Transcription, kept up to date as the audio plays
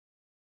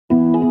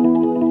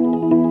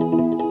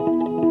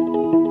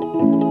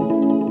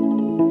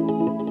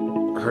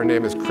Her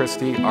name is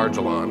Kristi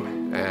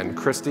Argyilan, and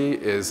Kristi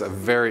is a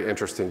very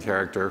interesting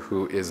character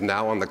who is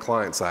now on the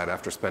client side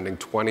after spending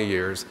 20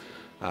 years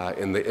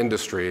in the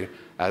industry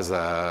as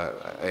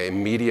a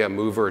media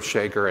mover,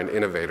 shaker, and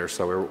innovator.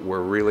 So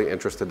we're really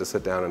interested to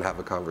sit down and have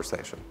a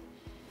conversation.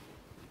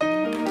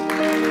 Thank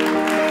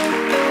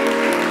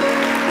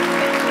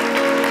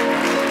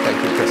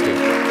you,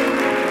 Kristi.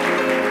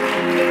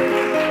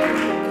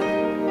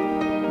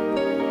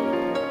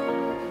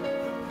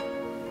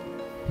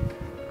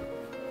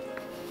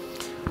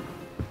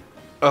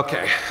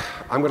 Okay,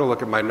 I'm going to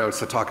look at my notes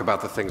to talk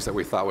about the things that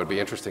we thought would be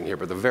interesting here,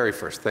 but the very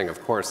first thing,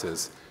 of course,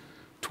 is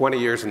 20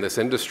 years in this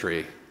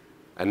industry,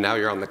 and now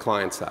you're on the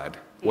client side.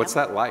 Yep. What's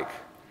that like?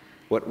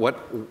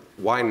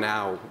 Why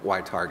now?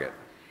 Why Target?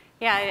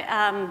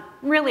 Yeah,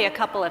 really a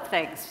couple of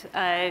things.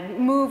 A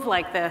move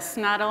like this,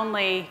 not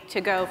only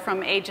to go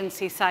from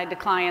agency side to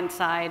client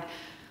side,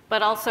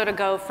 but also to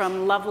go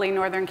from lovely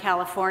Northern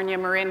California,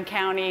 Marin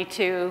County,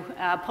 to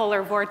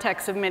polar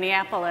vortex of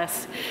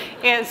Minneapolis,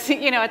 is,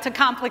 it's a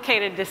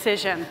complicated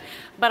decision.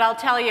 But I'll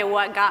tell you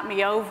what got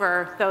me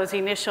over those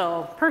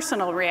initial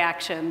personal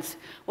reactions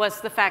was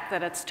the fact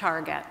that it's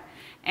Target.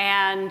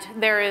 And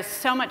there is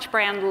so much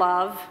brand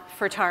love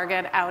for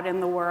Target out in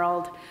the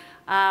world.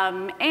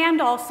 And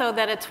also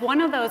that it's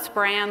one of those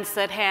brands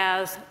that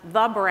has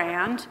the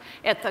brand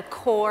at the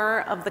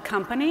core of the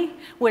company,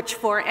 which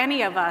for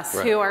any of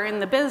us who are in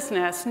the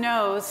business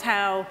knows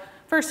how,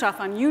 first off,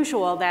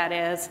 unusual that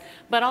is,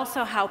 but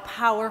also how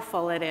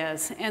powerful it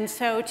is. And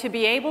so to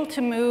be able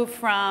to move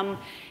from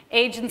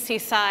agency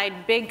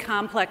side, big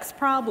complex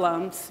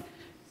problems.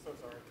 So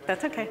sorry.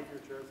 That's okay.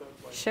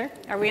 Sure.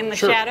 Are we in the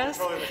Sure. shadows?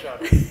 Totally in the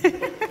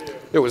shadows.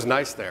 It was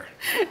nice there.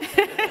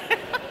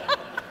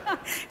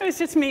 It was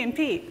just me and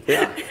Pete.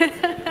 Yeah.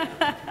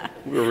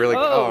 We were really,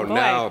 oh boy.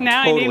 Now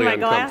I totally need my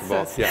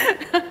uncomfortable. glasses.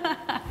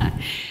 Yeah.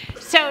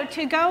 So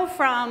to go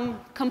from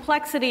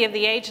complexity of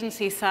the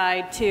agency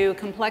side to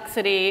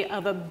complexity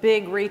of a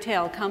big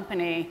retail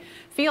company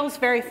feels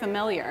very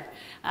familiar.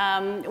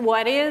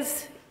 What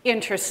is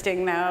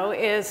interesting, though,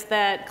 is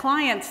that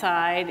client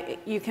side,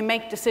 you can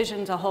make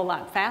decisions a whole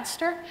lot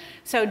faster.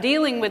 So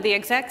dealing with the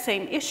exact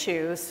same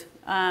issues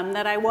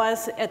that I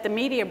was at the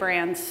media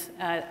brands,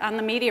 on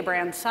the media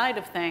brand side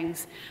of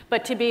things,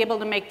 but to be able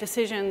to make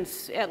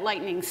decisions at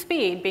lightning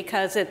speed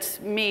because it's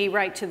me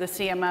right to the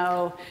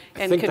CMO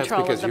and control of the budget. I think that's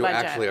because you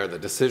actually are the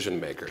decision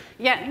maker.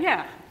 Yeah,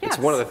 yes. It's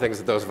one of the things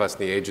that those of us in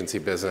the agency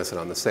business and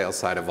on the sales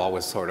side have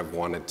always sort of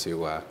wanted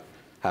to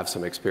have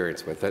some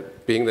experience with.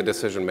 That being the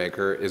decision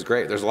maker is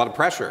great. There's a lot of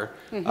pressure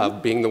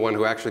of being the one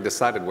who actually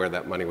decided where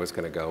that money was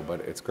going to go,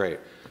 but it's great.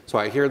 So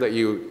I hear that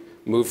you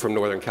moved from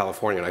Northern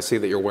California, and I see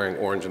that you're wearing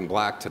orange and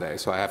black today,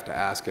 so I have to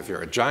ask if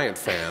you're a Giant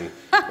fan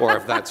or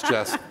if that's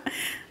just...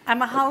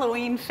 I'm a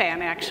Halloween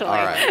fan, actually.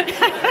 All right.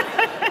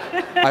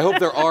 I hope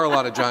there are a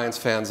lot of Giants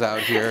fans out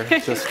here.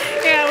 Just...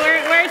 Yeah,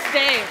 where's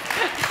Dave?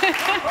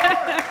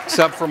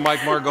 Except for Mike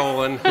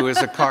Margolin, who is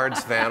a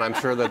Cards fan. I'm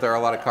sure that there are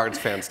a lot of Cards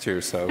fans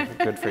too, so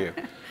good for you.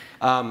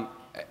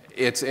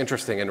 It's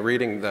interesting, in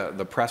reading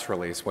the press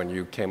release when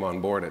you came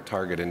on board at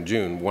Target in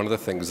June, one of the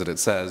things that it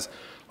says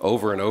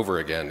over and over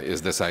again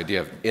is this idea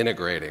of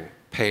integrating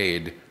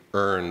paid,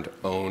 earned,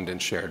 owned,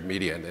 and shared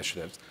media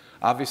initiatives.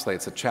 Obviously,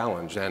 it's a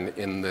challenge, and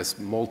in this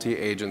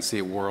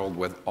multi-agency world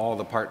with all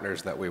the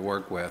partners that we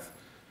work with,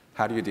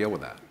 how do you deal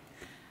with that?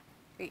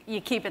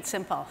 You keep it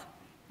simple.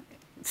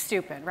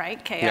 Stupid,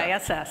 right?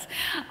 KISS.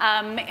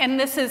 And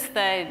this is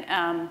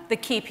the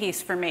key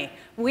piece for me.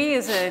 We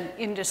as an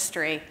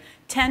industry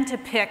tend to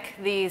pick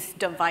these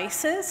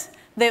devices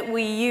that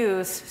we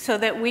use so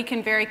that we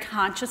can very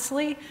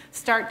consciously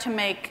start to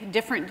make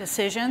different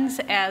decisions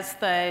as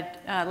the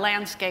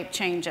landscape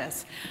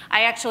changes.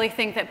 I actually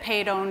think that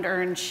paid, owned,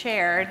 earned,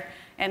 shared,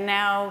 and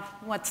now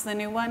what's the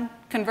new one?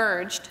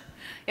 Converged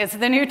is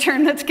the new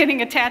term that's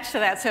getting attached to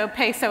that. So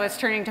peso is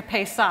turning to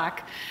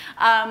pesoc.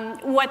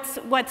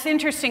 What's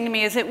interesting to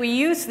me is that we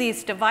use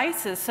these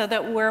devices so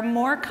that we're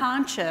more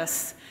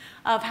conscious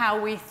of how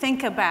we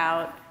think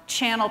about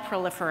channel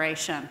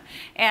proliferation.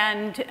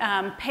 And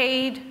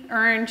paid,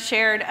 earned,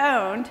 shared,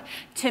 owned,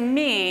 to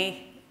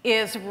me,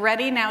 is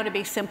ready now to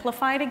be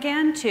simplified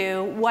again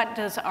to what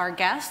does our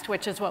guest,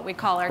 which is what we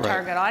call our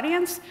target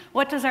audience,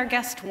 what does our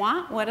guest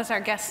want, what does our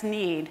guest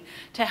need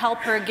to help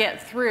her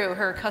get through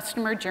her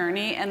customer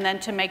journey and then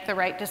to make the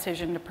right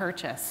decision to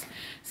purchase.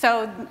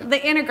 So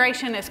the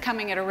integration is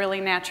coming at a really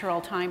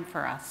natural time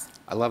for us.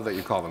 I love that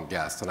you call them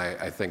guests, and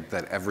I think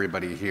that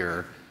everybody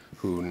here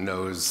who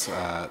knows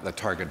the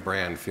Target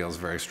brand feels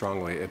very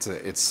strongly.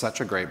 It's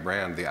such a great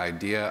brand. The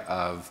idea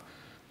of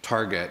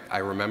Target, I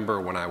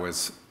remember when I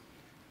was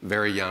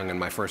very young and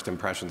my first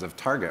impressions of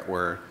Target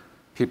were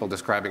people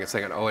describing it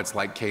saying, oh, it's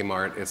like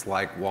Kmart, it's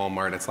like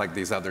Walmart, it's like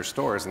these other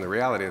stores, and the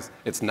reality is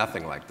it's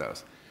nothing like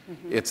those.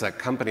 It's a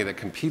company that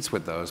competes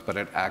with those, but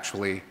it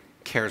actually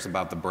cares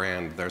about the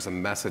brand. There's a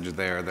message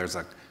there, there's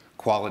a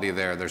quality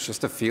there, there's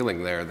just a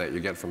feeling there that you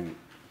get from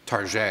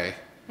Target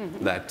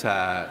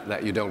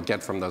that you don't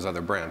get from those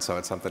other brands. So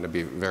it's something to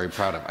be very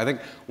proud of. I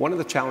think one of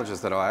the challenges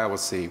that I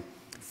always see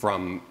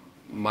from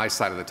my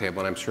side of the table,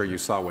 and I'm sure you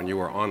saw when you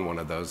were on one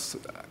of those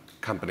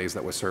companies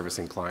that was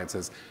servicing clients,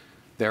 is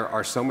there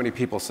are so many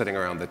people sitting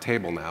around the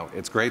table now.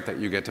 It's great that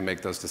you get to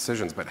make those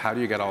decisions, but how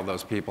do you get all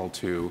those people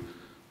to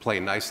play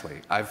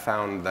nicely? I've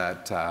found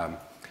that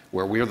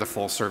where we're the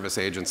full service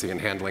agency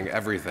and handling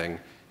everything,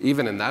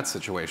 even in that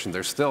situation,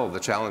 there's still the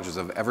challenges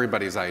of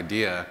everybody's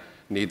idea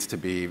needs to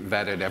be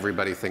vetted.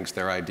 Everybody thinks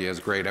their idea is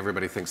great.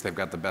 Everybody thinks they've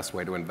got the best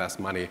way to invest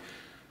money.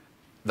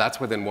 That's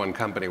within one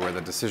company where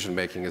the decision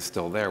making is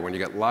still there. When you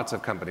get lots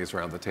of companies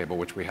around the table,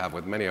 which we have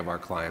with many of our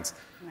clients,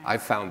 right.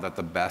 I've found that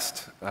the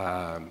best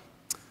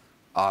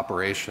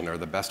operation or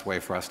the best way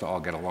for us to all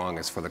get along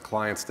is for the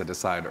clients to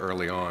decide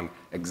early on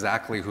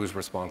exactly who's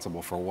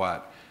responsible for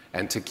what,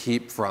 and to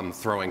keep from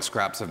throwing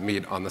scraps of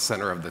meat on the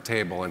center of the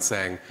table and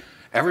saying,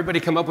 everybody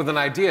come up with an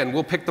idea and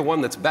we'll pick the one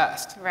that's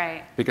best.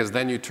 Right. Because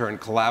then you turn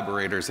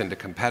collaborators into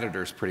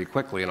competitors pretty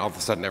quickly, and all of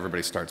a sudden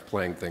everybody starts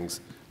playing things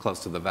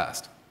close to the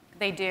vest.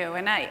 They do,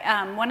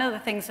 and one of the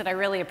things that I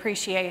really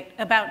appreciate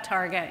about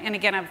Target, and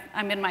again,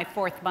 I'm in my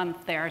 4th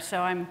month there,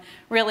 so I'm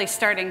really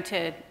starting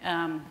to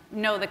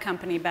know the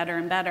company better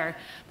and better,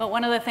 but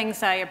one of the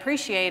things I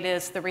appreciate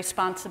is the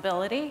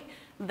responsibility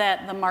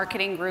that the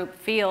marketing group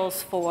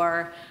feels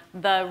for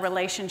the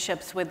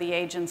relationships with the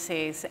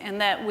agencies, and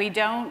that we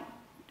don't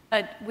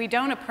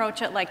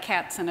approach it like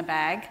cats in a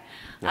bag.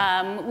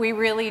 Yeah. We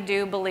really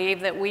do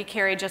believe that we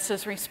carry just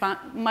as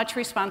much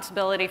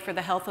responsibility for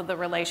the health of the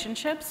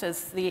relationships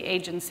as the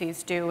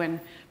agencies do, in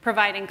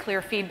providing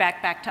clear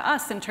feedback back to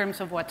us in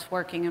terms of what's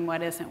working and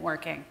what isn't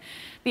working.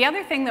 The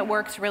other thing that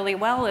works really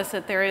well is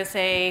that there is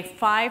a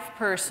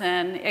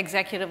 5-person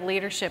executive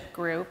leadership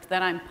group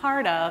that I'm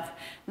part of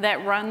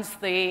that runs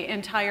the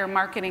entire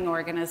marketing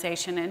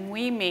organization, and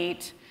we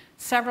meet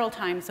several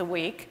times a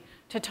week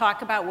to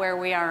talk about where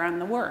we are on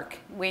the work.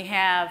 We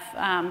have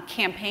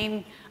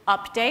campaign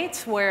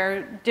updates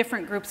where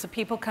different groups of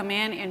people come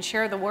in and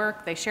share the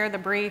work, they share the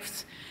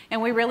briefs,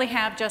 and we really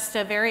have just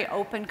a very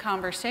open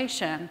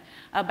conversation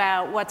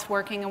about what's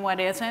working and what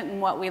isn't and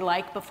what we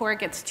like before it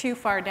gets too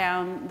far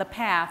down the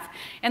path.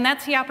 And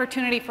that's the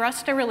opportunity for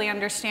us to really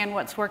understand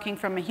what's working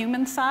from a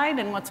human side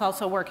and what's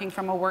also working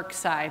from a work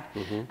side.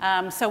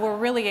 Mm-hmm. So we're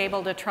really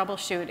able to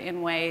troubleshoot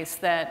in ways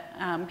that,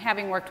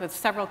 having worked with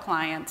several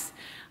clients,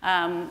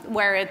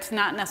 where it's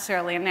not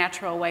necessarily a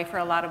natural way for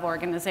a lot of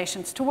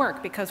organizations to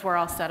work because we're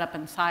all set up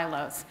in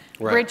silos.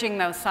 Right. Bridging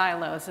those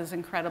silos is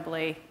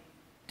incredibly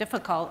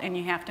difficult, and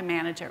you have to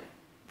manage it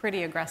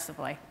pretty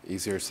aggressively.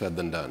 Easier said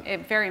than done.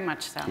 Very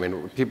much so. I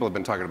mean, people have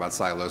been talking about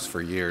silos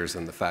for years,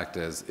 and the fact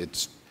is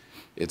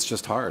it's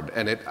just hard.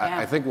 And yeah.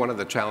 I think one of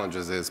the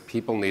challenges is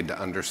people need to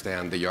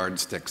understand the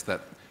yardsticks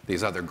that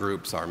these other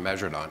groups are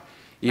measured on.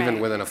 Even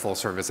right. within a full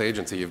service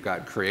agency, you've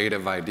got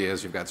creative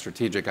ideas, you've got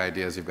strategic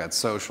ideas, you've got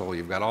social,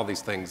 you've got all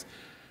these things.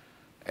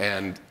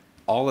 And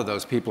all of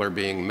those people are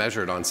being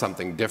measured on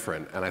something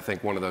different. And I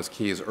think one of those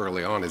keys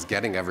early on is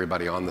getting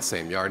everybody on the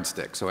same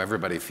yardstick, so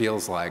everybody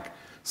feels like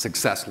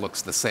success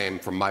looks the same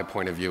from my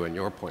point of view and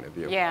your point of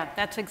view. Yeah,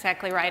 that's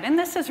exactly right. And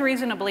this is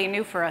reasonably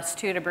new for us,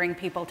 too, to bring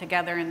people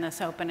together in this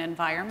open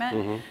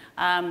environment.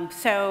 Mm-hmm.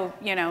 So,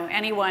 you know,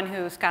 anyone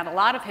who's got a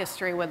lot of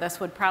history with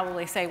us would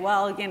probably say,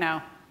 well, you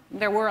know,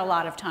 there were a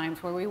lot of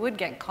times where we would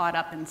get caught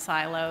up in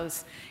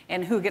silos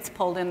and who gets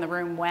pulled in the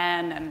room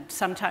when,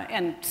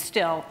 and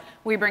still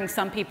we bring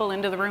some people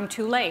into the room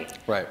too late.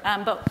 Right.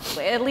 But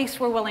at least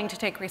we're willing to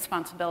take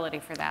responsibility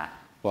for that.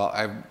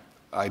 Well,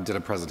 I did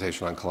a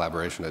presentation on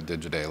collaboration at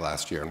Digiday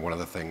last year, and one of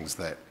the things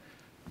that,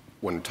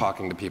 when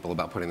talking to people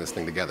about putting this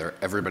thing together,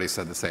 everybody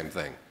said the same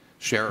thing: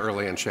 share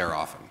early and share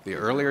often. The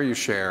earlier you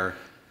share,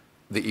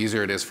 the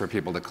easier it is for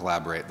people to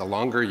collaborate. The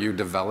longer you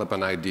develop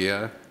an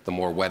idea, the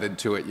more wedded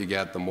to it you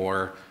get, the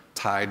more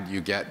tied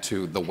you get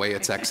to the way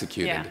it's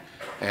executed. Yeah.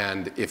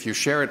 And if you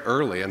share it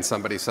early and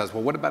somebody says,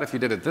 well, what about if you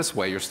did it this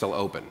way, you're still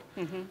open.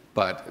 Mm-hmm.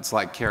 But it's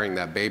like carrying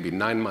that baby.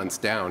 9 months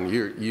down,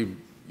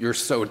 you're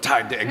so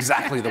tied to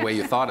exactly the way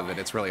you thought of it,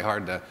 it's really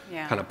hard to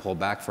kind of pull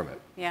back from it.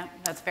 Yeah,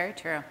 that's very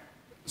true.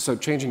 So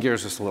changing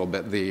gears just a little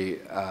bit,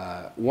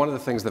 one of the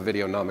things the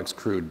Videonomics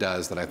crew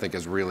does that I think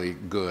is really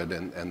good,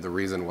 and the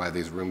reason why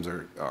these rooms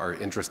are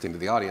interesting to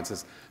the audience,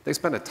 is they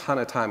spend a ton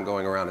of time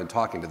going around and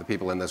talking to the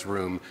people in this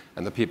room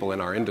and the people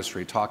in our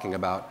industry, talking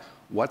about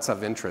what's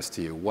of interest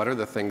to you, what are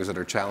the things that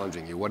are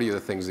challenging you, what are the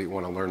things that you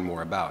want to learn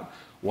more about.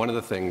 One of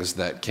the things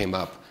that came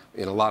up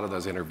in a lot of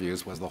those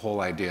interviews was the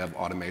whole idea of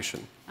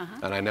automation. Uh-huh.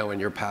 And I know in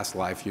your past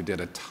life you did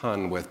a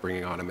ton with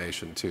bringing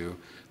automation to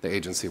the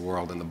agency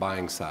world and the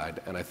buying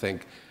side. And I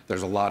think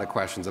there's a lot of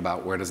questions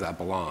about where does that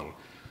belong?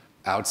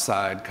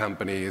 Outside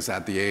companies,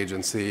 at the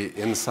agency,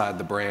 inside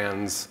the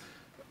brands.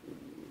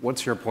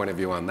 What's your point of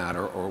view on that,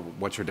 or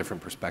what's your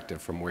different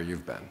perspective from where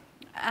you've been?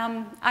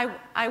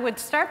 I would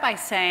start by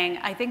saying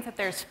I think that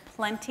there's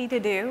plenty to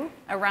do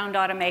around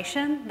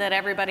automation, that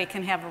everybody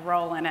can have a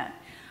role in it.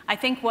 I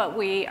think what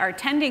we are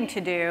tending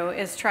to do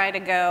is try to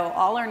go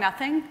all or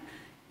nothing.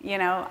 You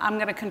know, I'm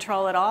going to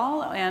control it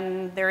all,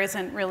 and there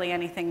isn't really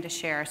anything to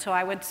share. So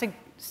I would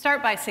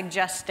start by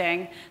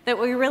suggesting that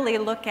we really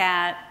look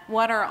at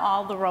what are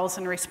all the roles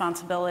and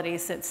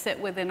responsibilities that sit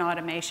within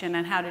automation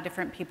and how do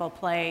different people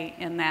play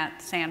in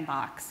that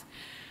sandbox.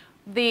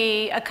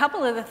 A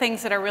couple of the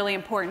things that are really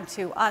important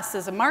to us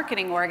as a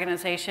marketing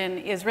organization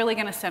is really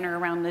going to center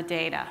around the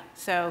data.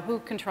 So who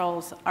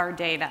controls our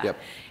data? Yep.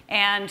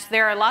 And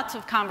there are lots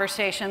of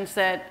conversations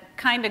that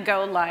kind of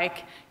go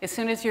like, as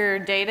soon as your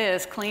data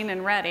is clean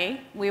and ready,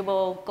 we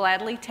will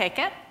gladly take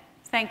it.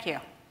 Thank you.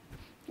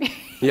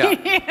 Yeah.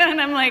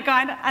 And I'm like,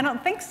 I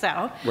don't think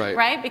so,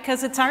 right?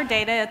 Because it's our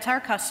data, it's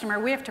our customer,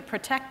 we have to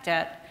protect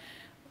it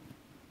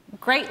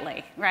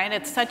greatly, right?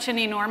 It's such an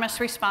enormous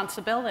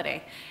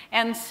responsibility.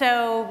 And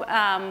so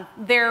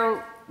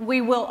we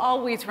will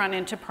always run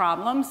into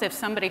problems if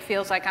somebody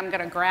feels like I'm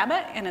going to grab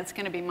it and it's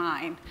going to be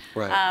mine.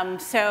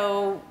 Right.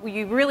 So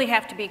you really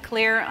have to be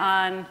clear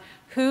on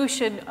who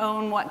should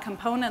own what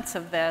components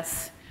of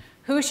this,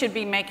 who should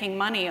be making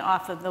money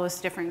off of those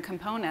different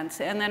components,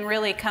 and then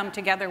really come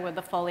together with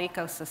the full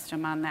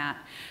ecosystem on that.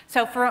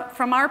 So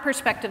from our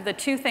perspective, the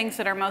two things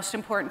that are most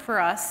important for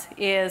us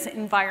is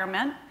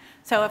environment.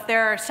 So if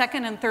there are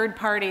second and third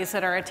parties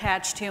that are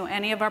attached to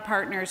any of our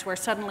partners where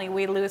suddenly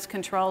we lose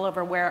control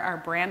over where our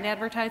brand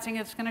advertising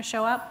is going to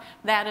show up,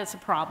 that is a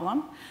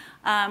problem.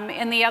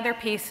 And the other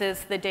piece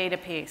is the data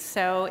piece.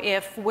 So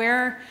if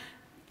we're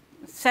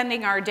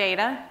sending our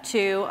data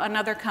to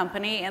another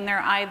company and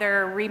they're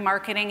either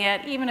remarketing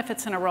it, even if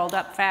it's in a rolled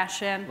up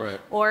fashion, right,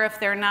 or if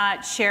they're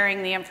not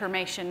sharing the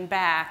information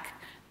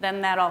back,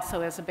 then that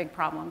also is a big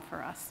problem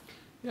for us.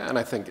 Yeah, and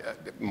I think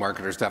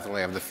marketers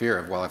definitely have the fear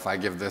of, well, if I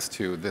give this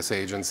to this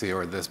agency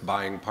or this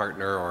buying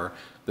partner or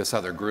this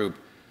other group,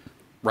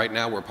 right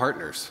now we're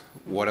partners.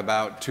 What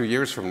about 2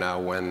 years from now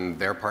when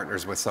they're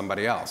partners with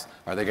somebody else?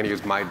 Are they going to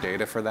use my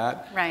data for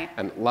that? Right.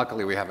 And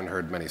luckily we haven't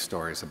heard many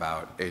stories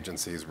about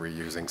agencies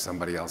reusing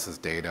somebody else's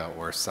data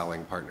or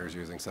selling partners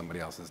using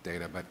somebody else's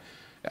data, but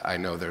I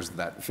know there's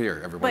that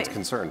fear. Everyone's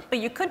concerned. But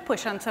you could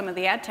push on some of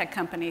the ad tech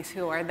companies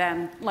who are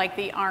then like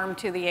the arm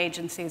to the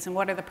agencies, and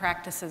what are the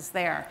practices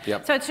there?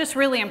 Yep. So it's just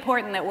really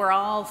important that we're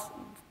all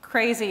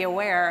crazy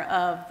aware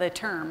of the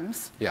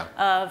terms, yeah,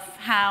 of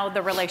how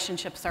the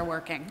relationships are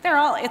working.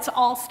 It's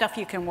all stuff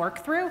you can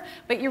work through,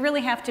 but you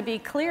really have to be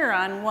clear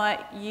on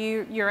what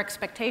your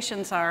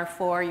expectations are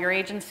for your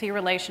agency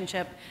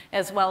relationship,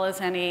 as well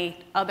as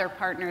any other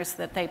partners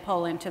that they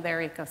pull into their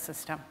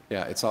ecosystem.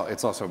 Yeah,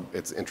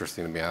 it's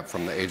interesting to me.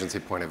 From the agency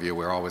point of view,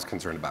 we're always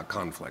concerned about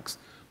conflicts.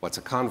 What's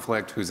a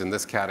conflict? Who's in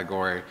this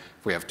category?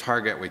 If we have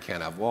Target, we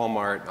can't have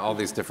Walmart, all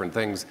these different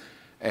things.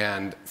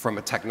 And from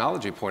a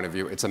technology point of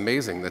view, it's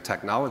amazing. The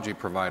technology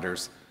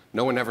providers,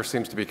 no one ever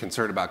seems to be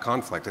concerned about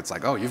conflict. It's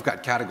like, oh, you've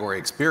got category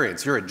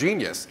experience. You're a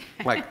genius.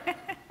 Like,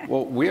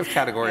 well, we have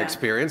category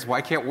experience. Why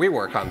can't we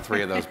work on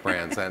 3 of those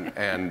brands?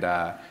 And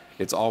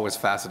it's always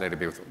fascinating to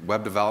be with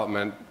web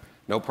development.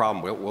 No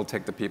problem. We'll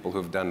take the people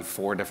who've done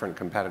 4 different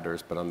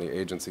competitors. But on the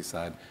agency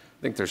side,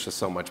 I think there's just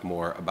so much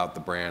more about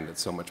the brand.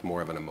 It's so much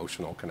more of an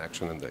emotional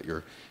connection and that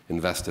you're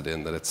invested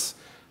in that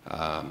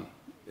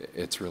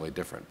it's really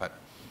different. But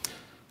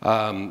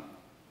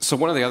so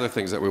one of the other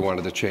things that we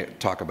wanted to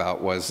talk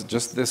about was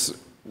just this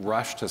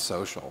rush to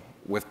social.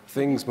 With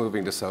things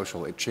moving to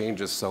social, it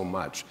changes so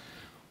much.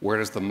 Where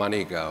does the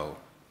money go?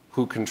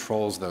 Who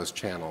controls those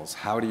channels?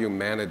 How do you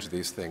manage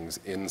these things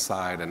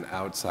inside and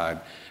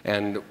outside?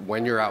 And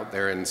when you're out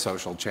there in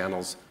social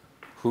channels,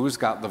 who's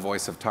got the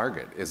voice of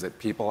Target? Is it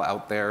people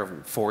out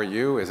there for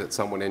you? Is it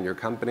someone in your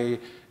company?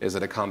 Is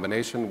it a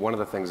combination? One of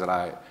the things that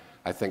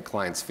I think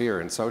clients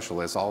fear in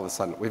social is all of a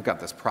sudden we've got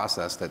this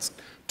process that's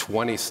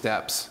 20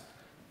 steps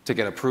to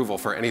get approval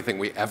for anything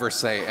we ever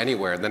say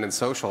anywhere. Then in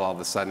social, all of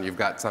a sudden you've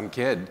got some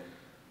kid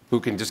who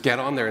can just get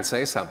on there and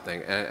say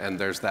something, and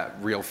there's that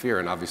real fear.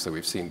 And obviously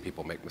we've seen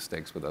people make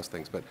mistakes with those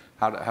things, but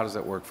how does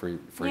it work for you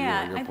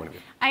and your point of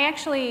view? I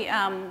actually,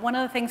 one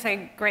of the things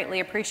I greatly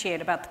appreciate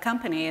about the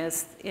company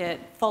is it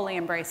fully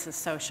embraces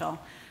social.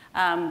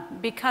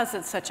 Because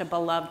it's such a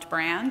beloved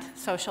brand,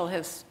 social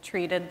has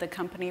treated the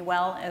company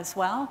well as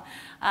well.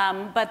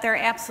 But there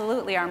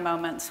absolutely are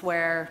moments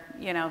where,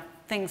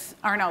 things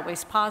aren't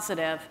always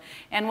positive.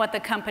 And what the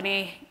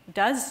company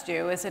does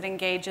do is it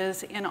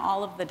engages in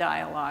all of the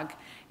dialogue.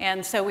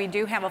 And so we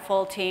do have a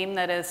full team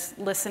that is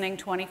listening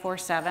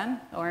 24/7,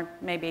 or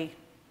maybe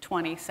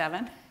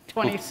 27.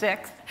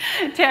 26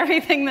 to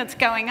everything that's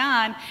going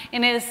on,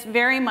 and is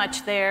very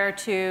much there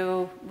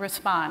to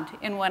respond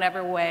in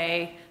whatever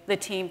way the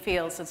team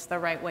feels it's the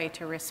right way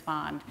to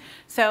respond.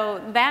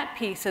 So that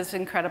piece is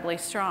incredibly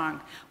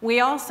strong. We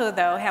also,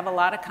 though, have a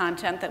lot of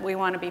content that we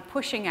want to be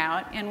pushing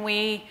out, and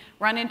we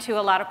run into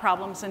a lot of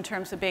problems in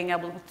terms of being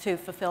able to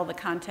fulfill the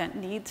content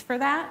needs for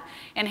that,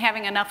 and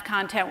having enough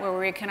content where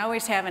we can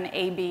always have an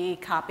A/B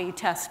copy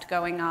test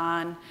going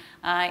on,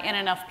 and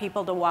enough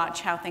people to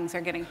watch how things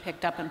are getting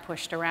picked up and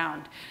pushed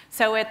around.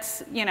 So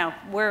it's,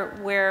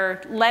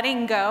 we're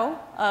letting go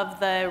of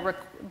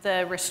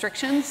the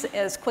restrictions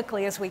as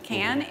quickly as we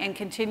can, and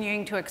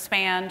continuing to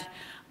expand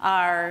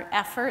our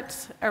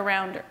efforts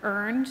around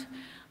earned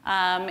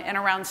and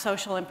around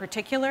social in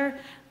particular,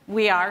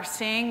 We are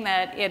seeing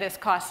that it is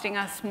costing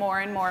us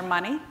more and more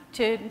money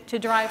to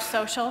drive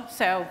social.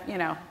 So, you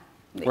know,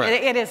 right.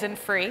 it isn't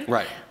free.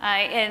 Right.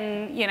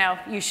 And, you know,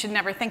 you should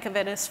never think of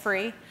it as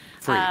free.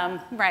 Free.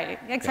 Right,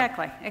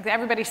 exactly. Yeah.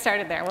 Everybody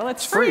started there. Well,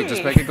 it's free.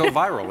 Just make it go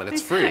viral and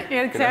it's free.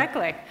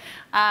 Exactly.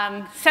 You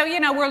know? So, you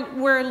know,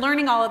 we're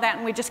learning all of that,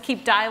 and we just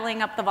keep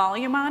dialing up the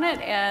volume on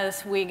it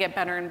as we get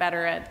better and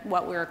better at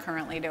what we're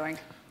currently doing.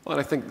 Well,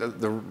 and I think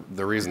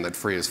the reason that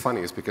free is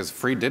funny is because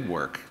free did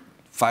work.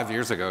 5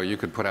 years ago, you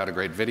could put out a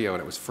great video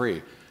and it was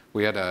free.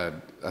 We had a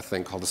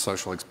thing called a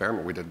social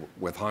experiment we did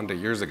with Honda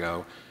years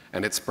ago,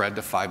 and it spread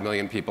to 5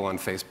 million people on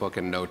Facebook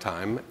in no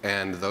time.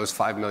 And those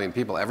 5 million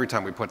people, every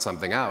time we put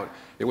something out,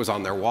 it was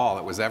on their wall,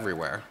 it was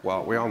everywhere.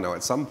 Well, we all know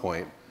at some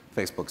point,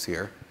 Facebook's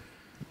here.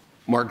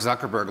 Mark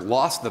Zuckerberg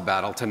lost the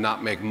battle to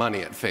not make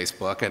money at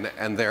Facebook,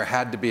 and there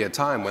had to be a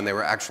time when they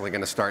were actually going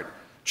to start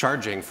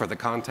charging for the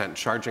content,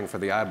 charging for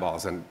the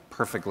eyeballs, and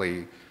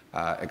perfectly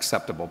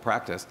acceptable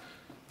practice.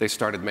 They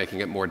started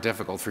making it more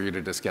difficult for you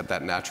to just get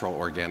that natural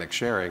organic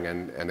sharing,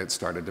 and it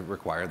started to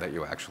require that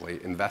you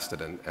actually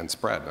invested and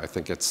spread. I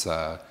think it's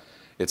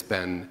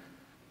been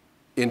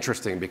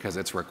interesting because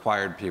it's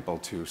required people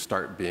to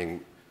start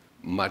being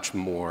much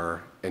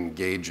more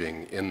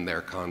engaging in their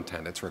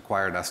content. It's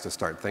required us to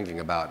start thinking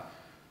about,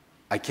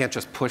 I can't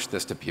just push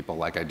this to people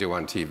like I do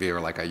on TV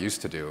or like I used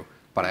to do,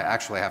 but I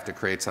actually have to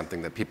create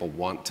something that people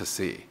want to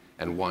see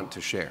and want to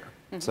share.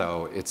 Mm-hmm.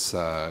 So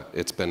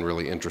it's been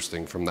really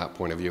interesting from that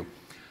point of view.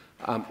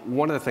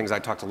 One of the things I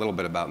talked a little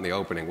bit about in the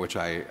opening, which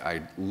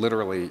I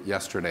literally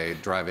yesterday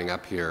driving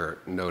up here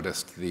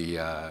noticed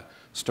the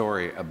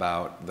story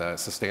about the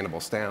sustainable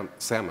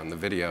salmon, the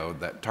video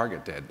that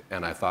Target did.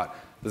 And I thought,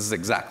 this is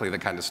exactly the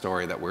kind of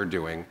story that we're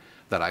doing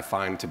that I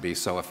find to be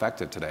so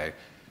effective today.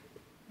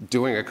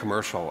 Doing a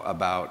commercial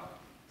about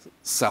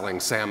selling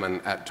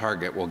salmon at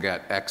Target will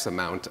get X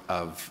amount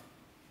of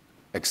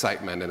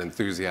excitement and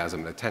enthusiasm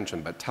and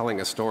attention, but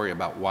telling a story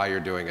about why you're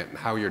doing it and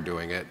how you're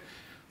doing it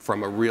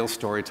from a real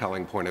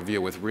storytelling point of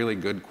view with really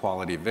good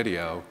quality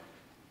video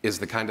is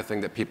the kind of thing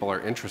that people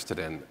are interested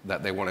in,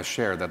 that they want to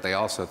share, that they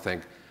also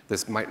think,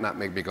 this might not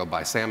make me go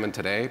buy salmon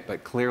today,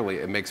 but clearly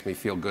it makes me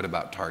feel good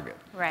about Target.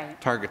 Right.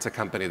 Target's a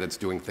company that's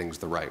doing things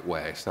the right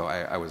way. So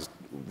I was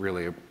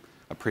really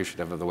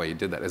appreciative of the way you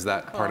did that. Is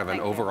that part of an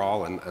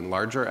overall and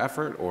larger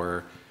effort,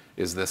 or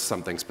is this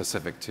something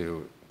specific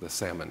to the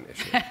salmon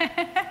issue?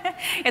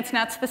 It's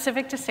not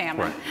specific to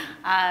salmon,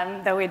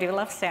 right. Though we do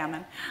love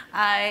salmon.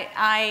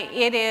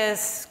 It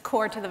is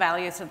core to the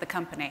values of the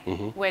company,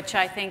 mm-hmm. which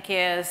I think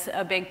is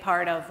a big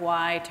part of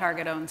why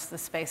Target owns the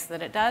space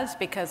that it does,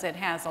 because it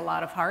has a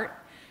lot of heart.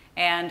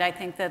 And I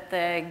think that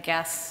the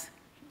guests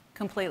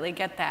completely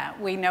get that.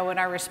 We know what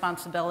our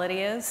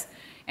responsibility is,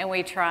 and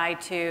we try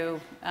to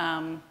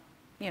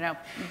you know,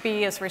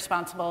 be as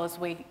responsible as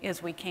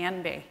we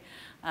can be.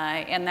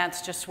 And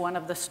that's just one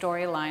of the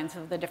storylines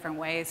of the different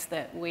ways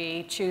that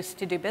we choose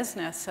to do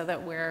business so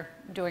that we're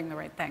doing the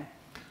right thing.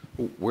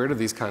 Where do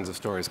these kinds of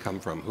stories come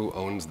from? Who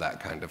owns that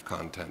kind of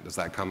content? Does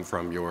that come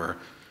from your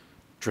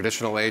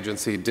traditional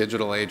agency,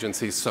 digital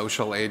agencies,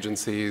 social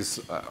agencies?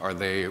 Are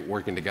they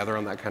working together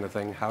on that kind of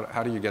thing?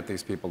 How do you get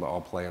these people to all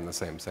play in the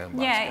same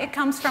sandbox? Yeah, it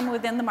comes from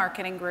within the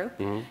marketing group,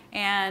 mm-hmm.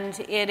 and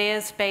it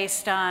is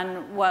based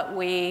on what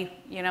we,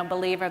 you know,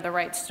 believe are the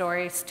right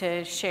stories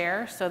to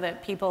share, so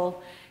that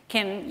people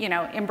can, you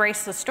know,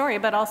 embrace the story,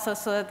 but also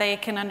so that they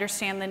can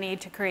understand the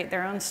need to create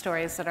their own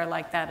stories that are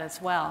like that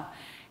as well.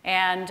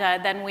 And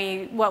then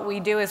what we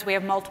do is we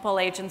have multiple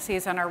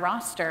agencies on our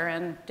roster,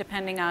 and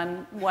depending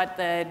on what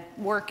the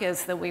work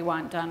is that we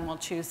want done, we'll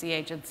choose the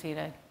agency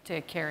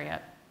to carry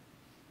it.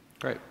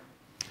 Great.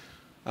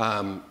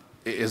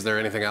 Is there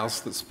anything else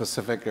that's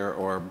specific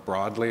or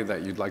broadly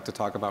that you'd like to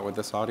talk about with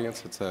this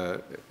audience?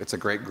 It's a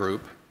great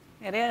group.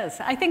 It is.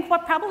 I think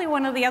probably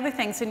one of the other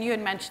things, and you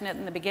had mentioned it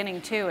in the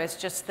beginning too, is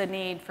just the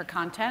need for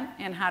content,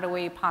 and how do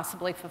we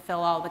possibly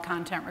fulfill all the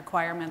content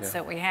requirements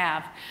that we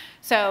have.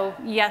 So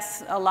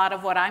yes, a lot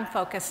of what I'm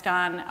focused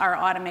on are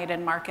automated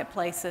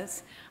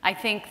marketplaces. I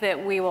think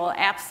that we will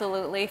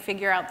absolutely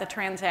figure out the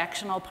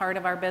transactional part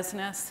of our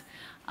business.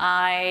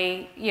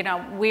 You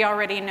know, we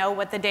already know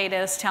what the data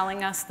is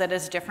telling us that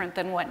is different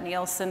than what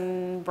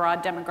Nielsen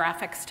broad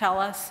demographics tell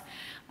us.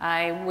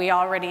 We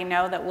already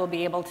know that we'll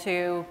be able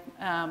to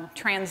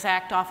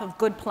transact off of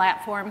good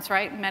platforms,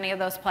 right? Many of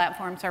those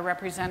platforms are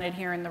represented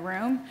here in the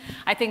room.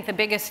 I think the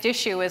biggest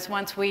issue is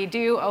once we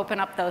do open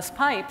up those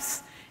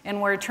pipes and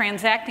we're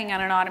transacting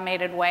on an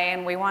automated way,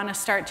 and we want to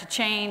start to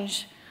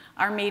change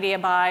our media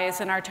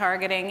buys and our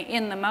targeting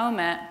in the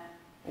moment,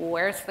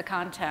 where's the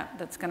content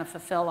that's going to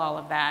fulfill all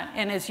of that?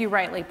 And as you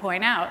rightly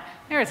point out,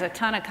 there's a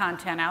ton of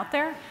content out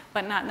there,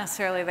 but not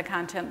necessarily the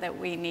content that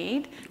we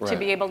need to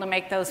be able to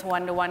make those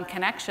one-to-one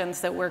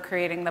connections that we're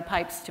creating the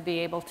pipes to be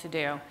able to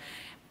do.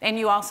 And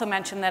you also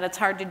mentioned that it's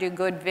hard to do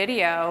good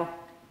video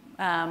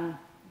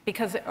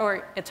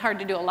or it's hard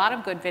to do a lot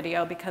of good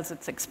video because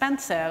it's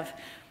expensive.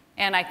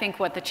 And I think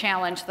what the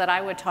challenge that I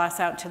would toss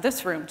out to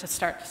this room to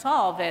start to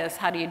solve is,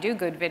 how do you do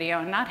good video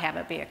and not have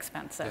it be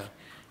expensive?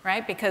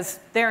 right? Because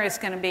there is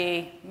going to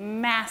be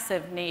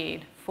massive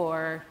need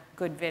for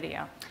good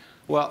video.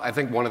 Well, I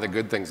think one of the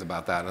good things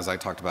about that, and as I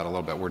talked about a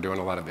little bit, we're doing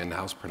a lot of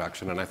in-house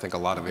production, and I think a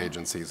lot of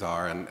agencies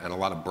are, and a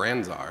lot of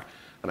brands are.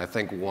 And I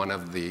think one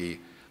of the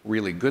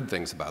really good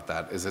things about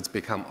that is it's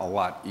become a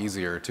lot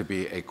easier to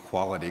be a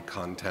quality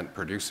content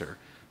producer,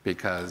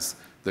 because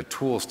the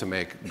tools to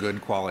make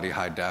good quality,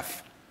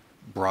 high-def,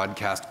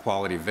 broadcast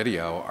quality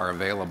video are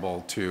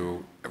available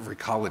to every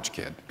college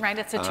kid. Right,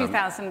 it's a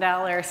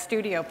 $2,000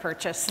 studio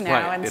purchase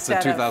now right.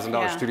 instead it's a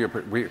 $2,000 of,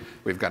 studio.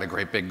 We've got a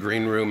great big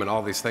green room and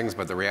all these things,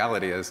 but the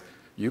reality is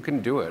you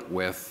can do it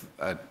with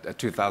a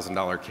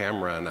 $2,000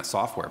 camera and a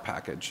software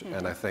package.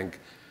 And I think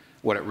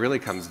what it really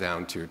comes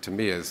down to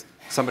me, is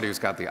somebody who's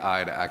got the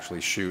eye to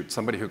actually shoot,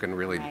 somebody who can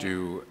really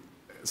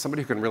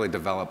somebody who can really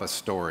develop a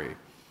story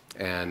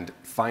and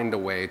find a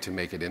way to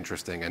make it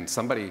interesting. And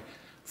somebody,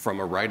 from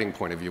a writing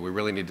point of view, we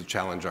really need to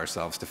challenge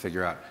ourselves to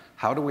figure out,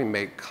 how do we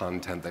make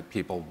content that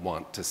people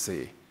want to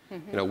see?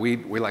 You know, we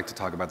like to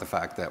talk about the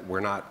fact that we're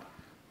not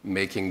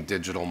making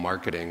digital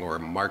marketing or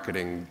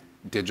marketing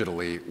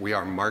digitally, we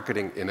are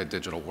marketing in a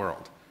digital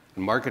world.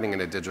 And marketing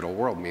in a digital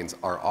world means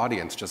our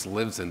audience just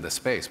lives in this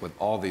space with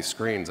all these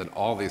screens and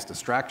all these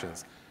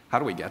distractions. How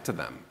do we get to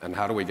them? And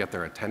how do we get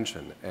their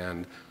attention?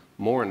 And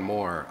more,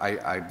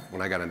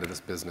 when I got into this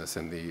business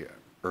in the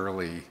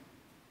early,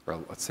 or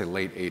let's say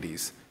late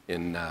 80s,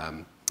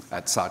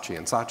 at Saatchi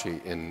 &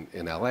 Saatchi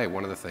in LA,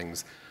 one of the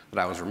things that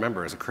I always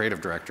remember as a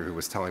creative director who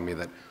was telling me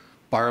that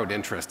borrowed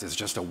interest is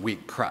just a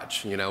weak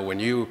crutch. You know, when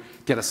you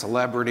get a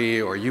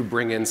celebrity or you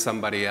bring in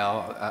somebody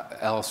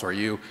else or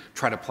you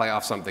try to play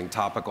off something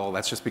topical,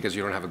 that's just because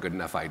you don't have a good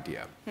enough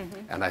idea.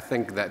 And I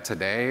think that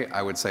today,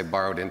 I would say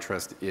borrowed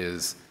interest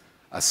is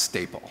a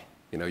staple.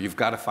 You know, you've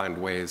got to find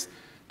ways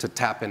to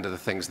tap into the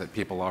things that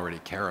people already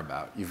care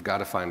about. You've got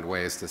to find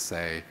ways to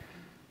say,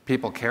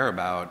 people care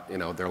about, you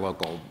know, their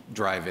local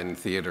drive-in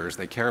theaters.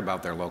 They care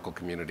about their local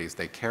communities.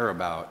 They care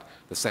about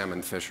the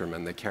salmon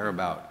fishermen. They care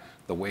about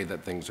the way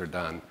that things are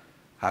done.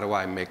 How do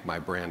I make my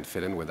brand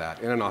fit in with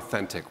that in an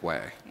authentic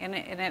way? And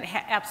it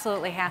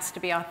absolutely has to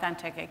be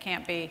authentic. It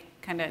can't be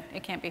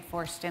it can't be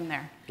forced in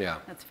there. Yeah.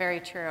 That's very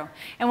true.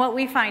 And what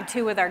we find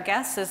too with our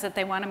guests is that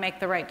they want to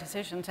make the right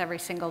decisions every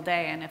single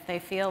day. And if they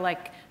feel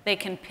like they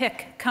can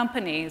pick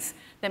companies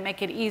that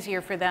make it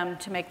easier for them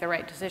to make the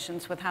right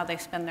decisions with how they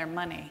spend their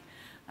money,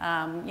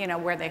 you know,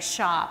 where they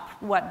shop,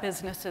 what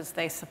businesses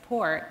they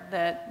support,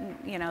 that,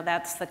 you know,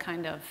 that's the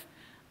kind of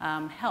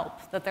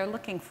help that they're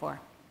looking for.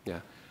 Yeah,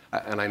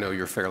 and I know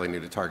you're fairly new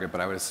to Target, but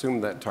I would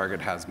assume that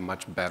Target has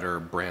much better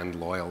brand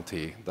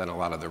loyalty than a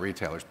lot of the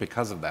retailers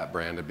because of that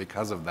brand and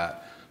because of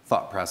that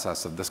thought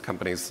process of this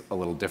company's a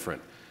little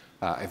different.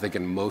 I think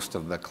in most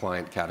of the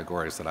client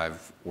categories that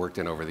I've worked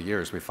in over the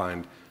years, we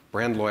find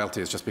brand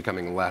loyalty is just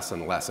becoming less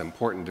and less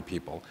important to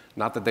people.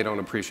 Not that they don't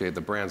appreciate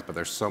the brands, but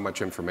there's so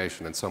much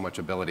information and so much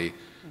ability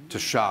to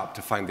shop,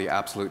 to find the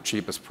absolute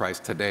cheapest price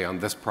today on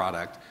this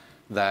product,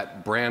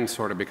 that brand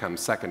sort of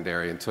becomes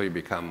secondary until you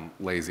become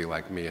lazy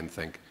like me and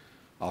think,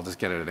 I'll just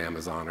get it at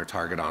Amazon or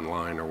Target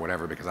online or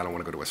whatever because I don't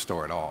want to go to a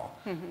store at all.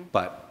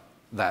 But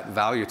that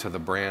value to the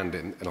brand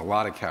in a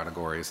lot of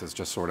categories has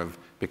just sort of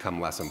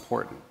become less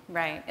important.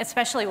 Right,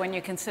 especially when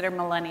you consider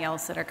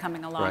millennials that are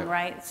coming along,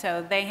 right?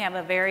 So they have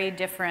a very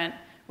different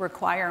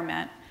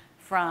requirement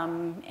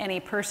from any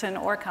person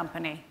or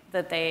company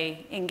that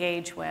they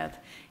engage with.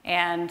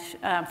 And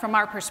from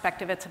our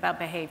perspective, it's about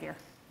behavior.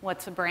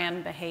 What's a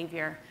brand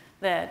behavior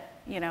that,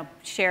 you know,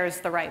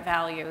 shares the right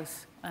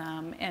values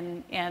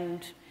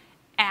and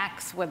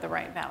acts with the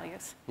right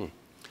values?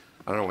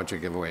 I don't want you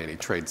to give away any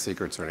trade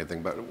secrets or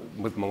anything, but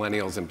with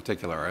millennials in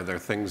particular, are there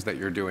things that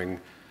you're doing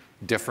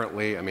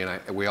differently? I mean,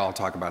 we all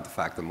talk about the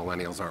fact that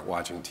millennials aren't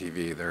watching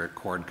TV, they're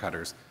cord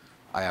cutters.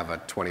 I have a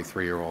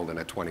 23-year-old and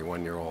a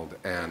 21-year-old,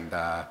 and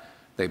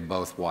they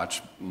both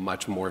watch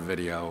much more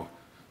video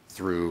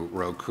through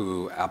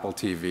Roku, Apple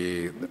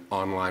TV,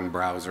 online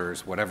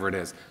browsers, whatever it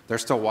is. They're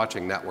still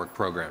watching network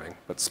programming,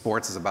 but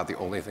sports is about the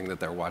only thing that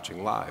they're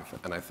watching live.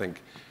 And I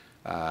think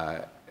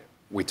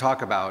we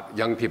talk about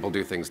young people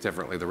do things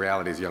differently. The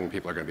reality is young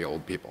people are going to be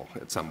old people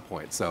at some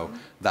point. So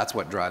that's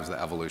what drives the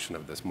evolution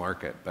of this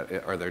market. But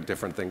are there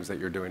different things that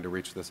you're doing to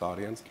reach this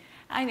audience?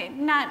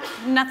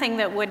 Nothing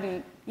that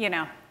wouldn't, you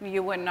know,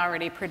 you wouldn't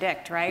already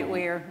predict, right?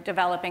 We're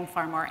developing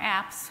far more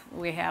apps.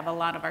 We have a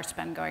lot of our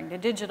spend going to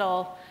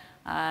digital.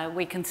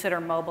 We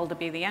consider mobile to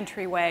be the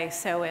entryway.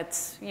 So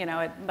it's, you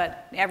know,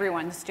 but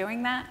everyone's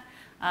doing that.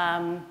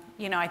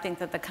 You know, I think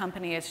that the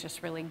company is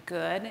just really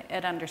good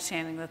at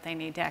understanding that they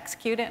need to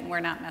execute it, and we're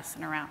not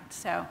messing around.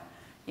 So,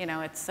 you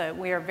know,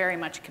 we are very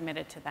much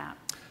committed to that.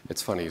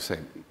 It's funny you say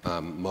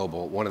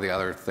mobile. One of the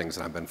other things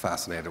that I've been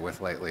fascinated with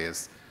lately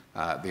is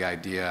the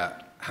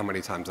idea, how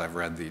many times I've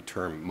read the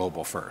term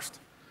mobile first.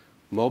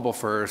 Mobile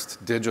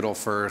first, digital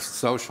first,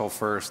 social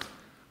first.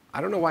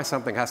 I don't know why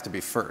something has to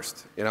be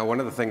first. You know, one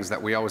of the things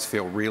that we always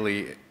feel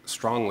really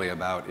strongly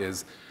about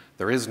is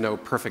there is no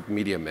perfect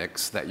media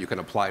mix that you can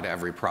apply to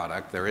every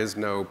product. There is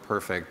no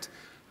perfect,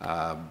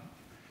 I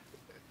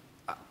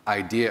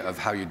idea of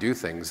how you do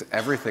things.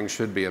 Everything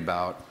should be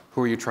about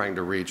who are you trying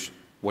to reach,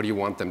 what do you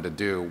want them to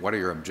do, what are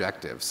your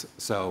objectives.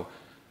 So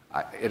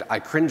I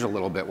cringe a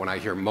little bit when I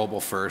hear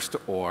mobile first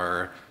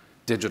or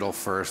digital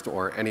first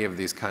or any of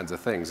these kinds of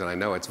things. And I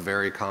know it's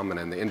very common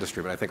in the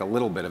industry, but I think a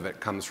little bit of it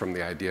comes from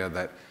the idea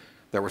that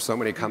there were so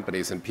many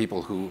companies and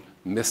people who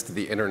missed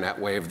the internet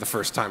wave the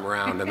first time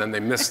around, and then they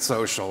missed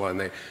social, and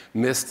they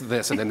missed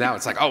this, and then now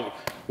it's like, oh,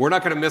 we're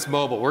not going to miss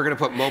mobile. We're going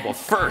to put mobile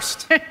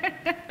first.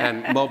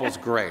 And mobile's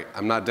great.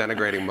 I'm not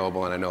denigrating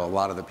mobile, and I know a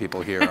lot of the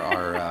people here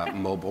are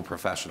mobile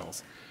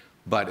professionals.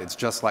 But it's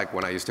just like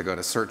when I used to go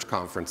to search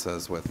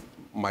conferences with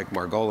Mike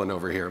Margolin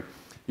over here,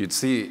 you'd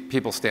see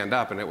people stand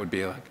up, and it would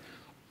be like,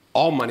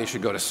 all money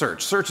should go to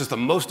search. Search is the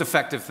most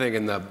effective thing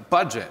in the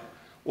budget.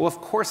 Well,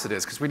 of course it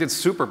is, because we did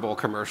Super Bowl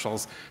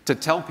commercials to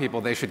tell people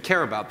they should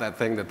care about that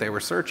thing that they were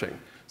searching.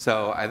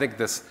 So I think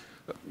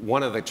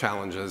one of the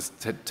challenges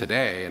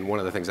today, and one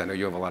of the things I know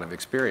you have a lot of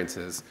experience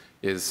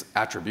is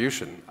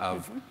attribution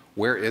of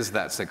where is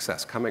that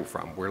success coming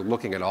from. We're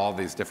looking at all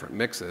these different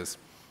mixes,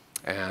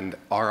 and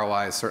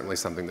ROI is certainly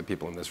something that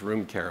people in this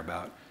room care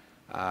about.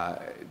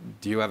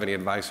 Do you have any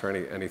advice or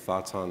any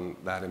thoughts on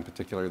that in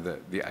particular?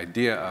 The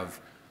idea of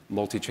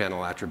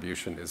multi-channel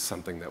attribution is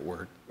something that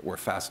we're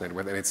fascinated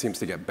with, and it seems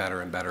to get better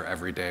and better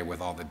every day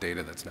with all the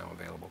data that's now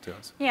available to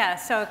us. Yeah,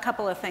 so a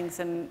couple of things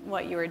in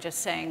what you were just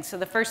saying. So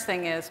the first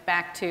thing is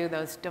back to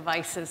those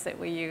devices that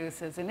we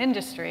use as an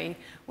industry.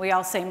 We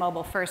all say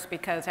mobile first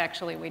because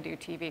actually we do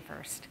TV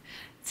first.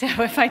 So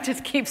if I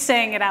just keep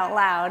saying it out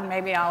loud,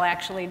 maybe I'll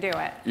actually do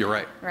it. You're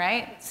right.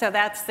 Right? So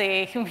that's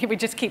we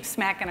just keep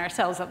smacking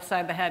ourselves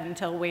upside the head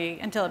until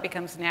it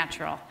becomes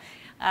natural.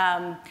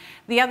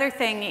 The other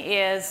thing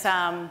is,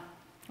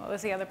 what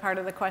was the other part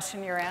of the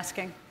question you were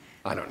asking?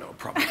 I don't know,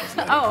 probably wasn't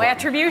that Oh,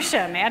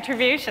 important.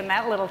 attribution,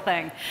 that little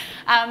thing.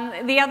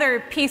 The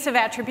other piece of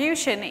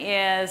attribution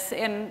is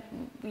in,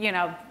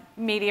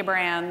 media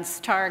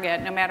brands,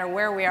 Target, no matter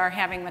where we are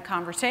having the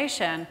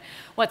conversation,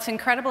 what's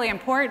incredibly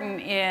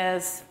important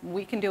is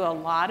we can do a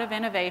lot of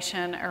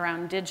innovation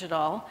around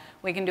digital.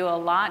 We can do a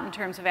lot in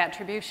terms of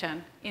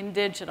attribution in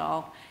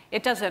digital.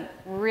 It doesn't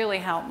really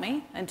help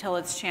me until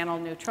it's channel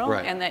neutral,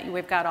 right, and that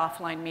we've got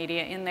offline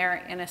media in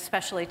there, and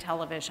especially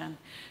television.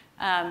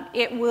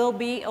 It will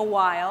be a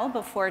while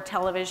before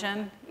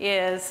television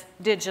is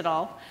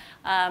digital.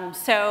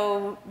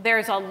 So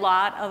there's a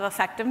lot of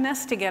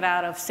effectiveness to get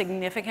out of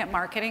significant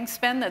marketing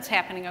spend that's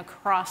happening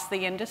across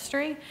the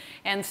industry.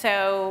 And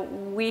so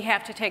we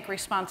have to take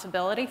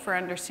responsibility for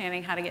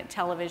understanding how to get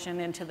television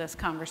into this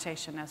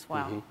conversation as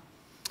well.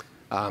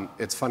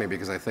 It's funny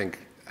because I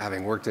think,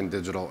 having worked in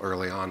digital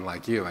early on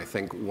like you, I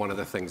think one of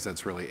the things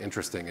that's really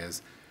interesting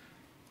is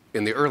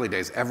in the early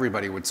days,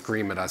 everybody would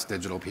scream at us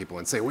digital people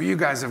and say, well, you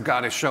guys have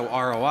got to show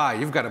ROI.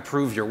 You've got to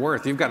prove your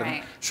worth. You've got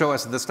to show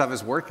us that this stuff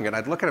is working. And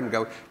I'd look at them and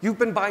go, you've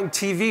been buying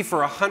TV for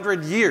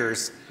 100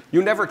 years.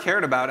 You never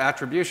cared about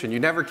attribution. You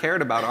never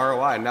cared about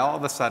ROI. Now all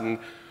of a sudden,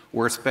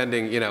 we're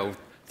spending,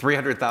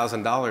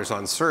 $300,000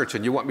 on search,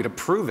 and you want me to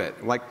prove it.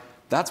 I'm like,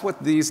 that's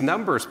what these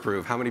numbers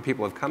prove, how many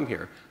people have come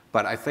here.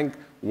 But I think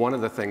one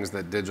of the things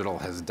that digital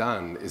has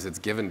done is it's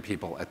given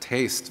people a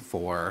taste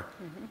for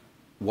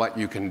what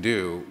you can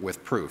do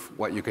with proof,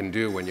 what you can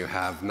do when you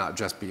have not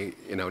just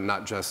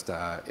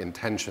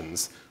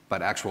intentions,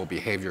 but actual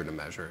behavior to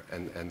measure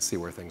and see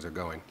where things are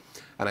going.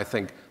 And I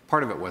think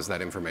part of it was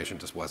that information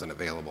just wasn't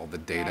available, the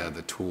data,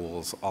 the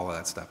tools, all of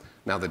that stuff.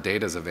 Now the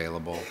data's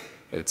available.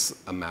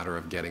 It's a matter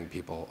of getting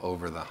people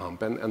over the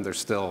hump, and there's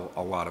still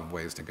a lot of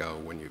ways to go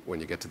when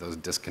you get to those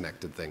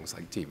disconnected things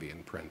like TV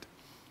and print.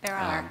 There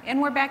are.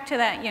 And we're back to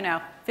that,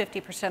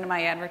 50% of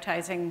my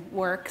advertising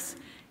works,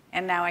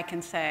 and now I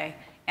can say,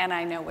 and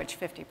I know which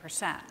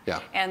 50%. Yeah.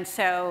 And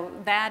so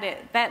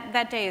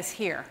that day is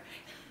here.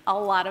 A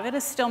lot of it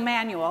is still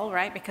manual,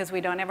 right? Because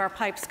we don't have our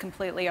pipes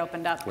completely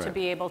opened up to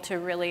be able to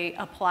really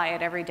apply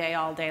it every day,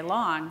 all day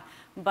long.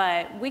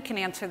 But we can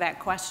answer that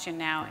question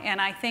now.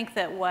 And I think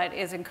that what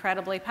is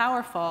incredibly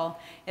powerful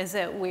is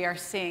that we are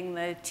seeing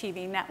the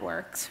TV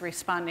networks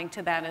responding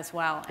to that as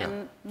well. Yeah.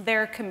 And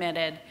they're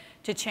committed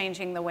to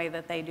changing the way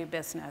that they do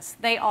business.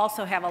 They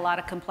also have a lot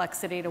of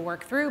complexity to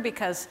work through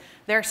because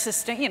their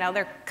system,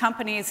 they're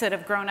companies that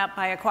have grown up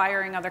by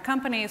acquiring other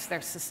companies.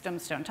 Their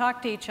systems don't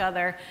talk to each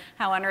other.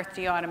 How on earth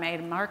do you automate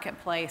a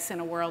marketplace in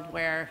a world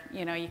where,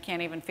 you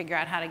can't even figure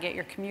out how to get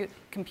your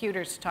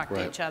computers to talk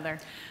to each other?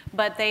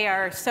 But they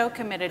are so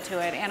committed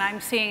to it, and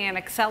I'm seeing an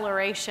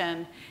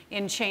acceleration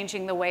in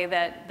changing the way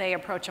that they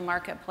approach a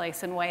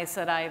marketplace in ways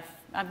that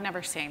I've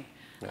never seen.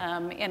 Yeah.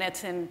 And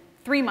it's in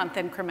 3-month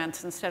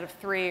increments instead of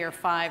 3 or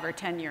 5 or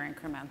 10-year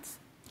increments.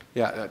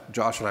 Yeah,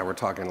 Josh and I were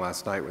talking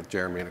last night with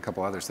Jeremy and a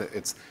couple others.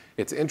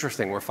 It's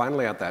interesting. We're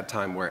finally at that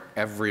time where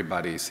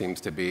everybody seems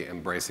to be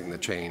embracing the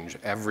change.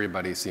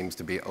 Everybody seems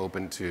to be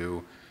open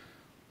to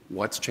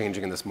what's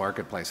changing in this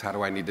marketplace. How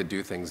do I need to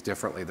do things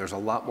differently? There's a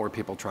lot more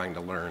people trying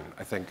to learn.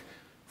 I think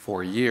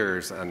for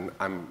years, and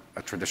I'm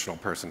a traditional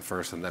person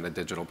first and then a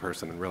digital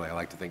person, and really I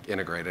like to think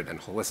integrated and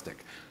holistic.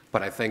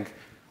 But I think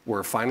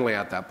we're finally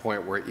at that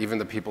point where even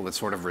the people that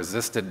sort of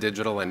resisted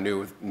digital and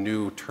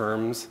new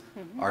terms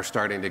are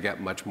starting to get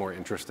much more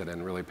interested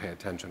and really pay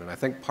attention. And I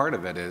think part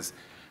of it is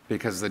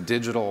because the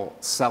digital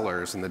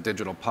sellers and the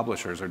digital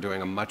publishers are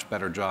doing a much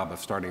better job of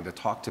starting to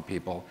talk to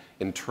people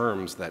in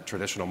terms that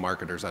traditional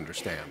marketers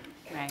understand.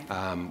 Right.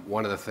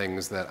 One of the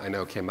things that I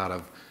know came out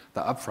of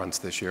the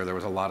upfronts this year, there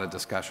was a lot of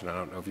discussion, I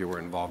don't know if you were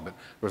involved, but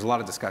there was a lot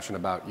of discussion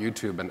about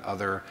YouTube and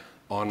other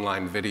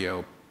online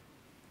video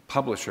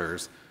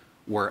publishers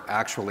were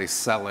actually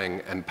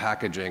selling and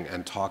packaging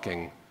and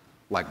talking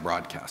like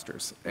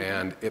broadcasters.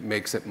 And it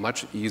makes it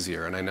much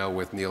easier. And I know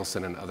with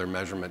Nielsen and other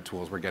measurement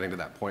tools, we're getting to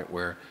that point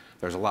where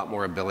there's a lot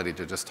more ability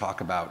to just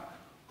talk about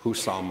who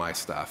saw my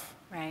stuff,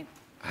 Right.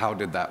 how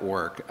did that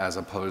work, as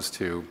opposed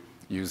to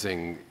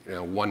using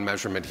one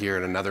measurement here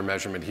and another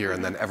measurement here,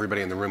 and then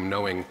everybody in the room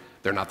knowing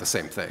they're not the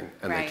same thing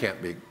and Right. they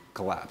can't be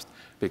collapsed.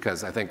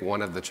 Because I think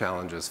one of the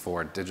challenges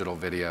for digital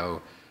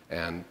video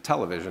and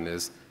television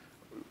is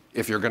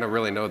if you're going to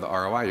really know the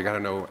ROI, you got to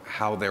know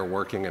how they're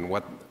working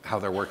and how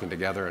they're working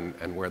together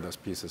and where those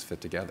pieces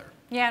fit together.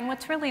 Yeah, and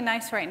what's really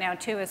nice right now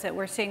too is that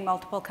we're seeing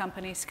multiple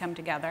companies come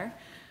together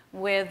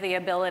with the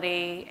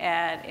ability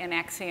at an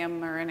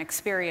Axiom or an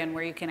Experian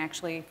where you can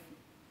actually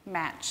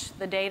match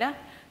the data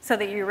so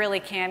that you really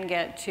can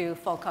get to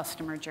full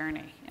customer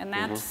journey. And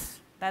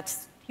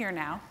that's here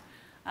now.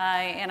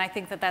 And I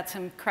think that that's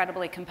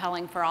incredibly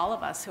compelling for all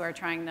of us who are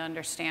trying to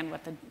understand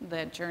what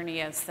the journey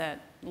is that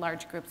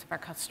large groups of our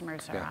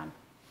customers are on.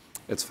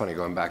 It's funny,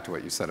 going back to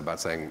what you said about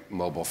saying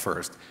mobile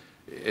first,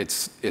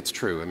 it's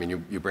true. I mean,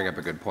 you bring up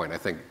a good point. I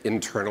think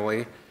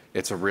internally,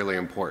 it's a really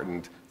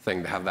important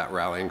thing to have that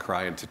rallying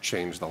cry and to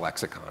change the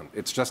lexicon.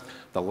 It's just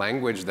the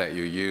language that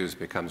you use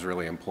becomes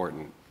really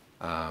important.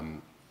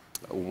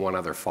 One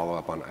other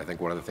follow-up on, I think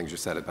one of the things you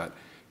said about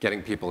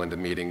getting people into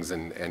meetings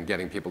and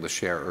getting people to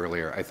share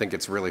earlier. I think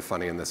it's really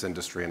funny in this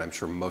industry, and I'm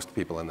sure most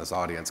people in this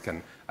audience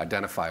can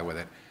identify with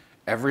it.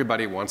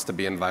 Everybody wants to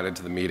be invited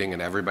to the meeting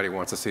and everybody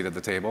wants a seat at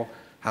the table.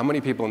 How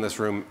many people in this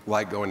room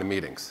like going to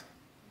meetings?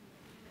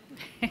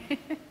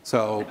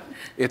 So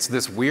it's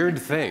this weird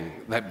thing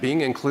that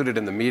being included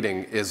in the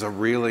meeting is a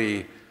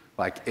really,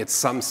 like, it's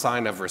some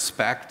sign of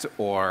respect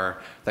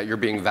or that you're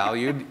being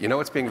valued. You know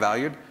what's being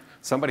valued?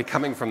 Somebody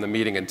coming from the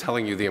meeting and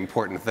telling you the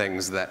important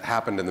things that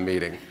happened in the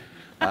meeting.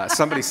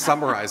 Somebody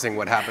summarizing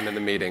what happened in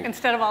the meeting.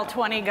 Instead of all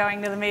 20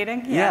 going to the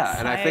meeting? Yeah, Yes,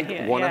 and I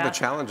think one of the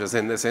challenges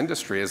in this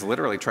industry is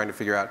literally trying to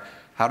figure out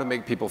how to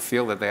make people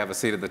feel that they have a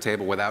seat at the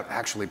table without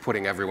actually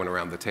putting everyone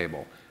around the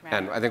table. Right.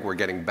 And I think we're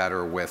getting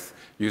better with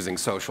using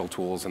social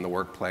tools in the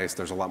workplace.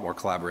 There's a lot more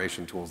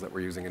collaboration tools that we're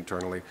using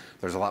internally.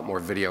 There's a lot more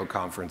video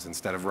conference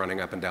instead of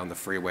running up and down the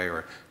freeway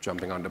or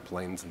jumping onto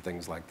planes and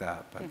things like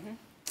that. But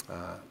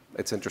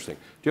it's interesting.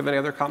 Do you have any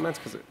other comments?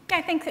 Yeah,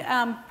 I think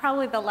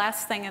probably the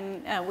last thing,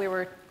 and we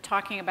were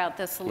talking about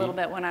this a little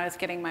bit when I was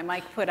getting my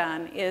mic put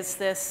on, is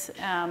this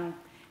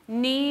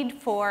need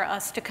for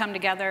us to come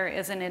together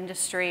as an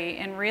industry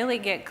and really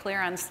get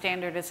clear on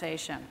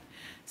standardization.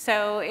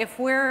 So if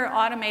we're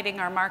automating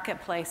our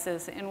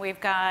marketplaces, and we've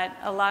got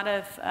a lot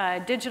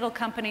of digital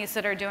companies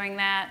that are doing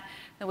that,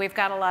 and we've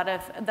got a lot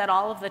of,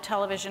 all of the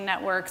television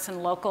networks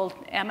and local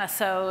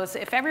MSOs,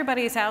 if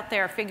everybody's out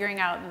there figuring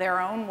out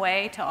their own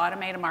way to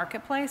automate a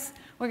marketplace,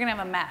 we're going to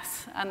have a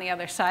mess on the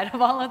other side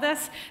of all of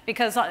this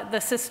because the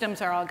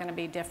systems are all going to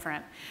be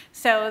different.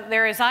 So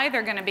there is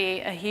either going to be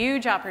a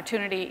huge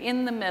opportunity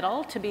in the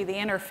middle to be the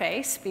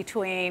interface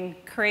between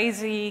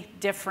crazy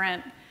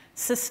different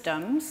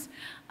systems,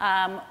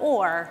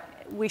 or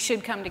we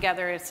should come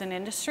together as an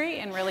industry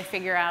and really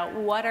figure out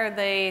what are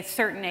the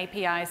certain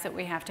APIs that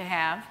we have to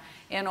have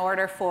in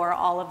order for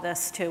all of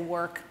this to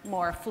work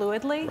more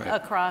fluidly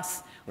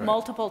across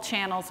multiple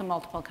channels and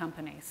multiple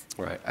companies.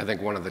 Right. I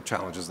think one of the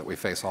challenges that we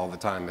face all the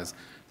time is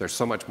there's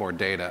so much more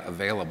data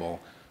available,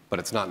 but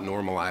it's not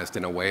normalized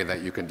in a way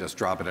that you can just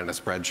drop it in a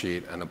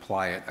spreadsheet and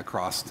apply it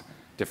across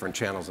different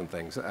channels and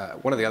things.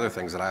 One of the other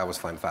things that I always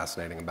find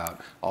fascinating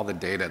about all the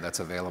data that's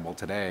available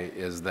today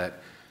is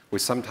that we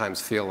sometimes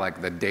feel like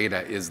the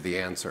data is the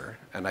answer.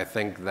 And I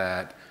think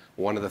that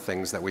one of the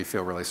things that we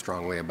feel really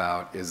strongly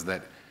about is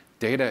that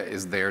data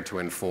is there to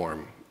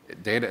inform.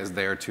 Data is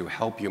there to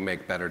help you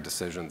make better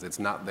decisions. It's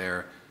not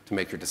there to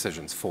make your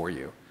decisions for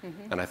you.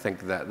 And I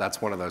think that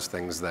that's one of those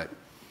things that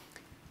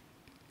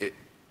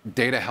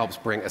data helps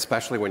bring,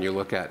 especially when you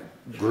look at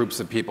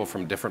groups of people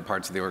from different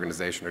parts of the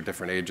organization or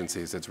different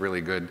agencies. It's really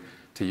good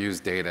to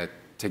use data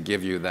to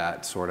give you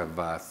that sort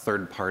of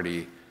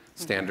third-party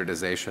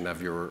standardization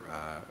of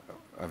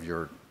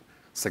your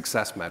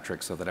success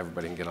metrics so that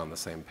everybody can get on the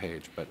same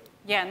page. But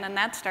yeah, and then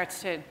that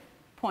starts to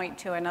point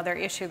to another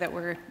issue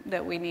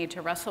that we need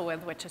to wrestle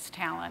with, which is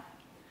talent,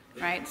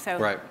 right?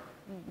 So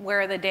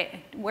where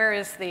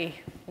is the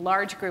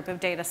large group of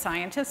data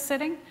scientists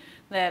sitting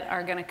that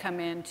are going to come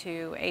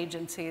into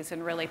agencies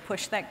and really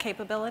push that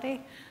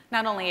capability?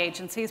 Not only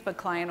agencies, but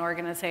client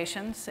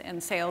organizations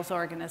and sales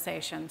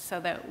organizations,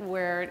 so that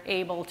we're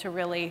able to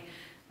really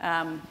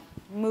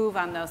move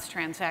on those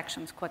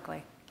transactions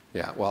quickly.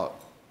 Yeah, well,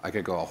 I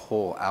could go a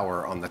whole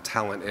hour on the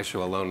talent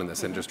issue alone in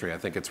this industry. I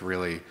think it's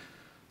really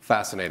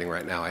fascinating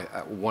right now.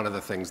 One of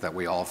the things that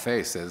we all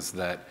face is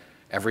that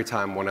every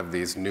time one of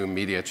these new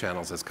media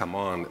channels has come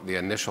on, the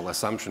initial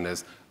assumption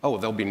is, oh,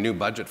 there'll be new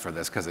budget for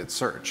this because it's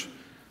search.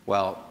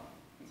 Well,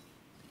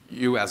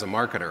 you as a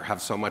marketer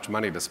have so much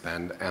money to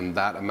spend, and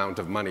that amount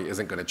of money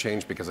isn't going to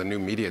change because a new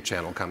media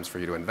channel comes for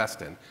you to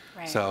invest in.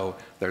 Right. So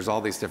there's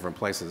all these different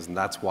places, and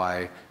that's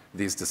why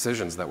these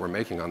decisions that we're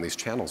making on these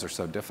channels are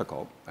so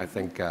difficult. I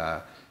think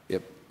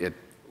it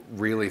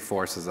really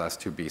forces us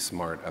to be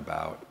smart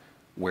about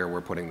where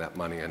we're putting that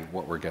money and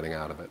what we're getting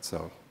out of it.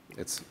 So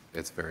it's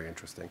very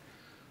interesting.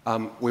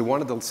 We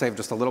wanted to save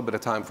just a little bit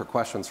of time for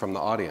questions from the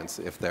audience.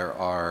 If there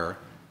are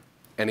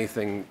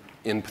anything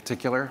in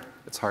particular,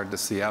 it's hard to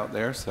see out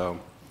there, so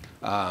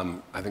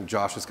I think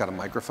Josh has got a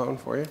microphone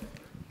for you.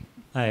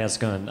 Hi, how's it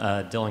going?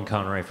 Dylan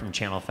Conroy from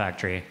Channel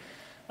Factory.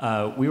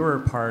 We were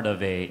part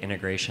of a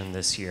integration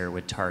this year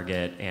with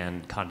Target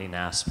and Condé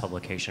Nast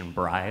publication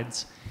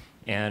Brides,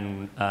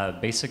 and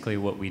basically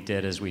what we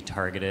did is we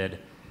targeted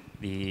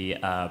the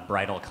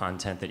bridal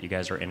content that you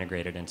guys were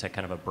integrated into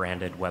kind of a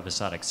branded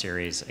webisodic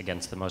series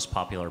against the most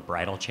popular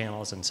bridal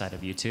channels inside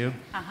of YouTube.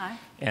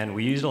 And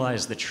we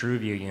utilized the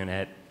TrueView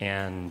unit,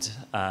 and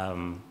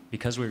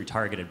because we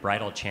targeted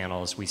bridal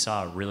channels, we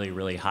saw a really,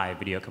 really high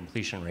video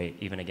completion rate,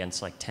 even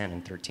against like 10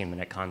 and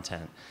 13-minute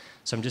content.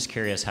 So I'm just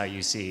curious how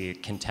you see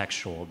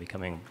contextual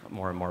becoming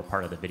more and more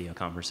part of the video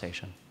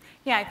conversation.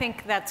 Yeah, I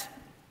think that's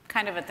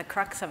kind of at the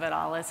crux of it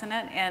all, isn't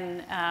it?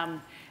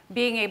 And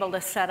being able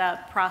to set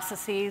up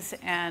processes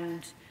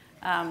and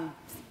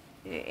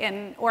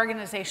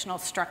organizational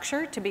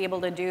structure to be able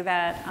to do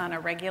that on a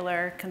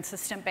regular,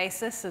 consistent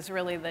basis is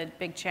really the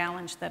big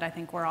challenge that I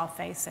think we're all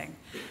facing.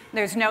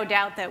 There's no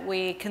doubt that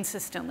we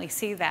consistently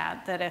see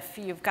that if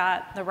you've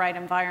got the right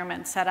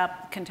environment set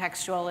up,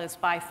 contextual is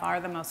by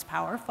far the most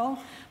powerful,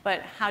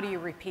 but how do you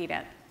repeat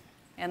it?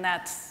 And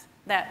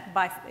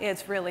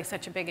it's really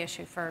such a big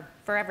issue for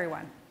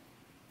everyone.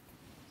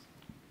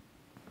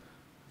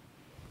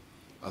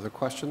 Other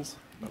questions?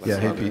 Yeah,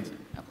 hey Pete.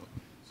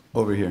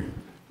 Over here.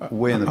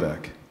 Way in the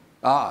back.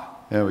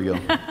 There we go.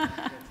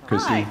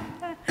 Kristi.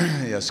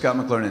 Yeah, Scott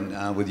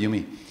McLernan with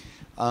Yumi.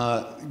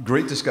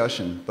 Great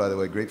discussion, by the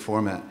way, great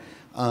format.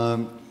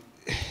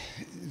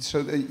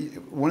 So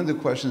one of the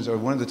questions, or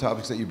one of the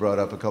topics that you brought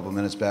up a couple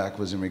minutes back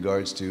was in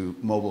regards to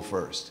mobile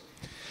first.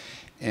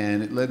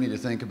 And it led me to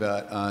think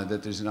about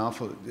that there's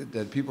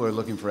that people are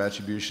looking for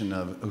attribution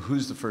of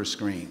who's the first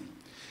screen.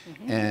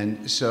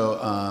 And so,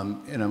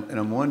 and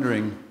I'm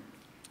wondering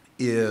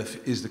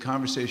is the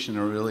conversation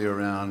really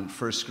around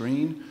first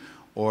screen,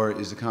 or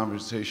is the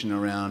conversation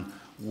around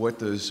what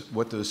those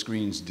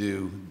screens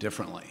do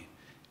differently?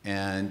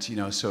 And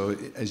so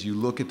as you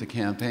look at the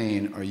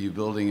campaign, are you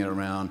building it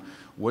around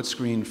what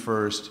screen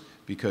first,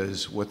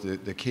 because what the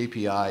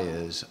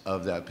KPI is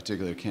of that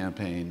particular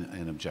campaign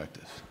and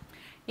objective?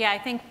 Yeah, I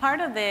think part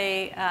of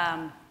the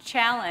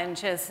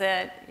challenge is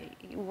that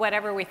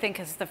whatever we think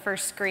is the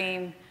first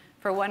screen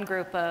for one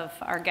group of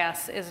our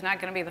guests is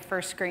not going to be the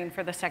first screen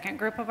for the second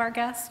group of our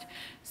guests.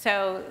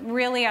 So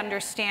really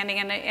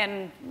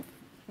understanding,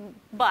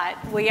 but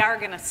we are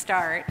going to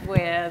start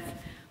with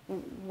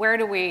where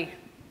do we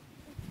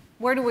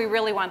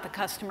really want the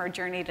customer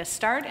journey to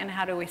start, and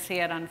how do we see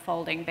it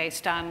unfolding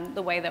based on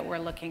the way that we're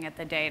looking at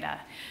the data.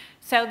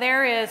 So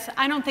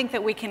I don't think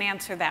that we can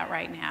answer that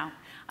right now.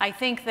 I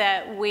think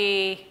that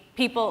we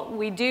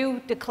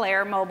do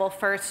declare mobile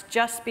first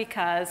just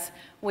because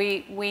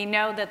we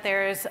know that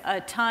there's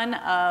a ton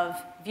of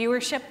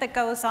viewership that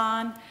goes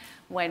on.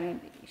 When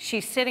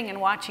she's sitting and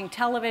watching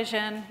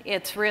television,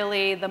 it's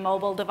really the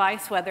mobile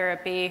device, whether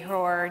it be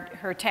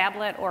her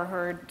tablet or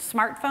her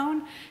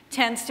smartphone,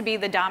 tends to be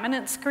the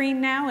dominant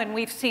screen now. And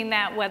we've seen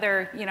that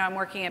whether I'm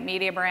working at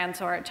media brands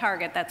or at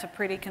Target. That's a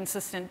pretty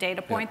consistent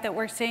data point that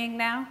we're seeing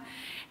now.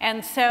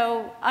 And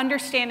so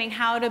understanding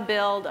how to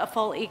build a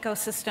full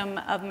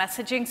ecosystem of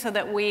messaging so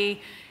that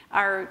we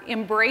are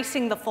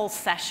embracing the full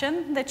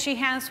session that she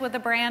has with the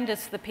brand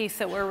is the piece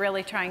that we're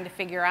really trying to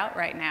figure out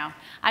right now.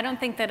 I don't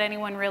think that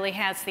anyone really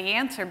has the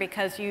answer,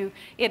 because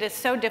it is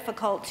so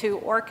difficult to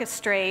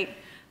orchestrate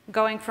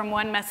going from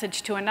one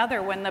message to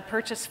another when the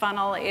purchase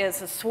funnel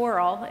is a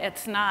swirl.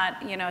 It's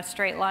not a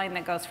straight line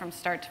that goes from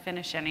start to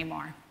finish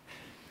anymore.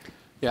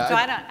 Yeah, so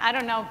I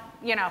don't know,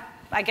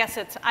 I guess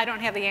I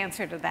don't have the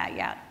answer to that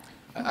yet.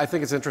 I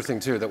think it's interesting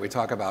too that we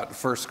talk about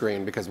first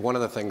screen, because one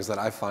of the things that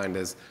I find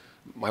is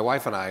my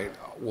wife and I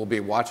will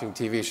be watching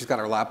TV. She's got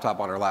her laptop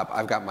on her lap.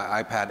 I've got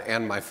my iPad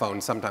and my phone,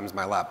 sometimes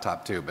my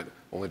laptop too, but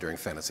only during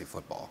fantasy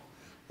football.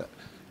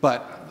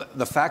 But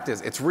the fact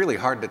is, it's really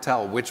hard to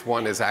tell which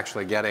one is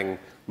actually getting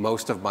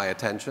most of my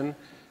attention.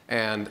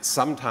 And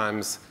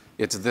sometimes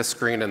it's this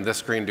screen and this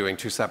screen doing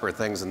two separate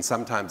things, and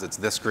sometimes it's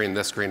this screen,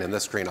 and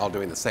this screen all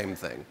doing the same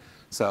thing.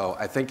 So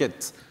I think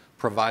it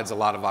provides a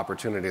lot of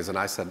opportunities. And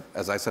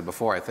as I said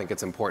before, I think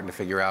it's important to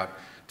figure out,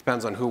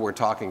 depends on who we're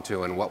talking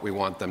to and what we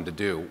want them to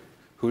do.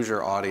 Who's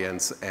your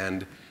audience?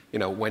 And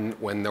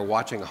when they're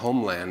watching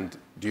Homeland,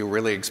 do you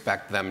really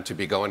expect them to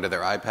be going to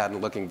their iPad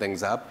and looking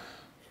things up?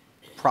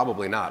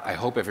 probably not. I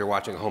hope if you're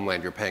watching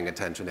Homeland, you're paying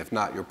attention. If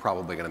not, you're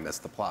probably going to miss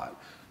the plot.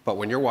 But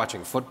when you're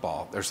watching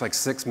football, there's like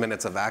 6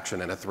 minutes of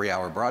action in a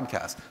 3-hour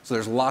broadcast. So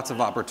there's lots of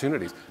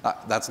opportunities.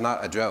 That's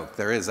not a joke.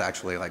 There is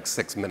actually like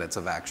 6 minutes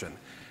of action.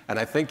 And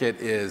I think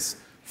it is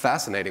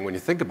fascinating when you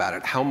think about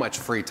it, how much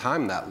free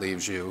time that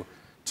leaves you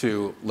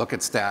to look at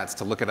stats,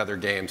 to look at other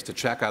games, to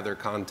check other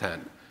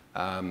content.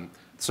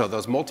 So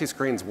those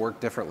multi-screens work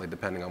differently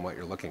depending on what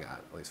you're looking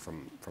at least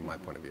from my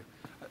point of view.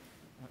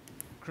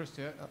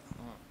 Kristi,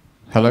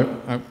 hello.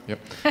 Oh, yep.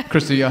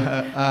 Kristi,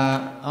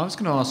 I was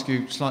going to ask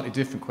you a slightly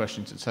different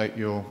question to take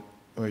your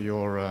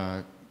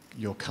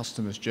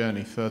customer's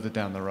journey further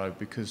down the road,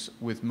 because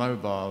with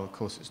mobile, of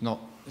course, it's not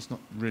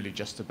really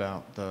just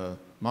about the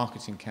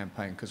marketing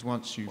campaign, because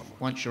once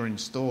you're in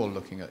store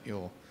looking at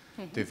your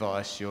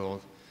device, you're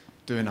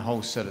doing a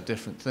whole set of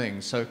different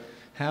things. So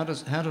how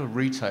do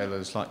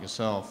retailers like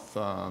yourself,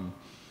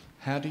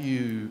 how do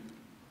you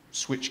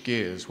switch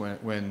gears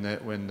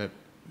when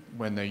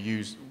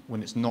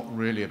it's not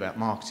really about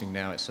marketing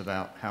now, it's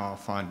about how I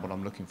find what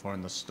I'm looking for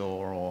in the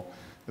store or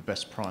the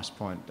best price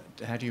point?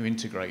 How do you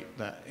integrate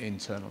that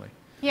internally?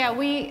 Yeah,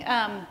 we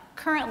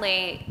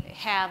currently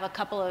have a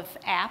couple of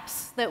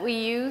apps that we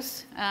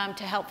use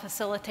to help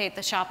facilitate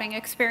the shopping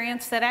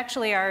experience that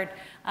actually are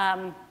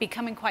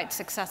becoming quite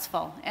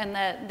successful, and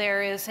that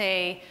there is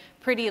a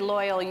pretty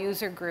loyal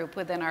user group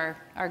within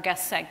our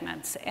guest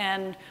segments.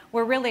 And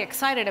we're really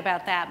excited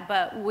about that,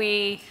 but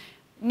we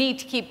need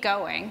to keep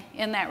going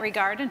in that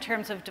regard in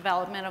terms of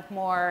development of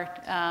more,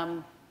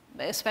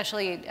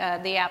 especially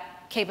the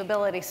app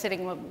capability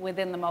sitting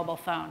within the mobile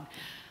phone.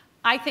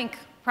 I think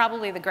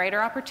probably the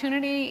greater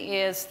opportunity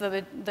is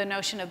the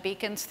notion of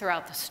beacons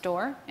throughout the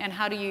store, and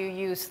how do you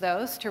use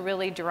those to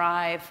really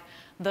drive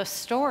the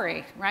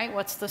story, right?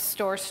 What's the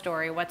store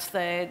story? What's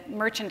the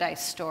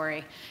merchandise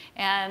story?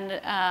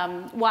 And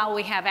while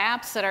we have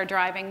apps that are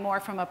driving more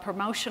from a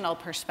promotional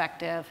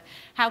perspective,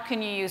 how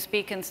can you use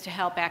beacons to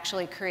help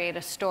actually create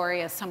a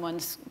story as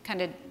someone's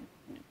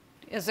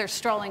as they're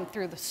strolling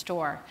through the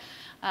store?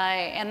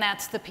 And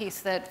that's the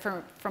piece that,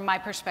 from my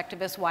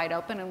perspective, is wide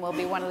open and will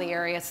be one of the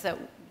areas that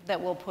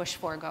we'll push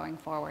for going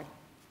forward.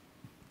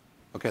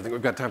 Okay, I think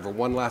we've got time for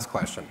one last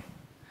question.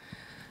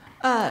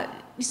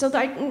 So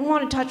I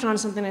want to touch on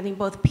something I think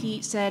both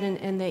Pete said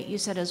and that you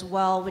said as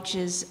well, which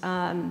is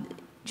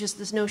just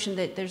this notion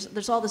that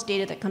there's all this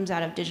data that comes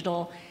out of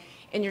digital,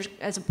 and you're,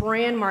 as a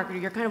brand marketer,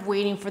 you're kind of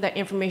waiting for that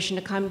information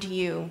to come to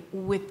you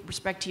with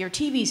respect to your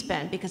TV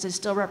spend, because it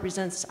still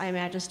represents, I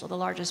imagine, still the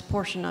largest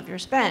portion of your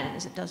spend,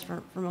 as it does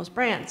for most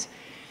brands.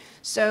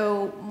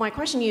 So my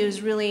question to you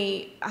is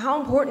really, how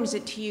important is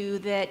it to you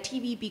that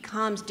TV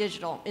becomes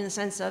digital, in the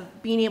sense of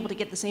being able to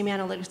get the same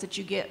analytics that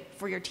you get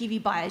for your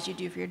TV buy as you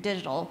do for your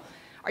digital?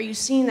 Are you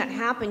seeing that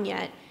happen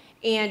yet?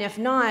 And if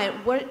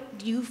not, what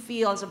do you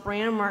feel as a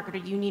brand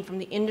marketer you need from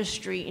the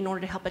industry in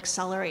order to help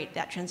accelerate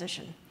that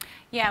transition?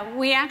 Yeah,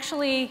 we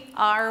actually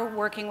are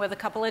working with a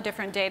couple of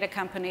different data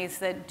companies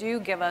that do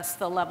give us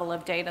the level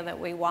of data that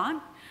we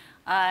want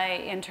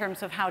in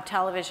terms of how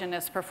television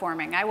is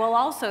performing. I will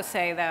also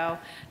say, though,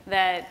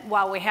 that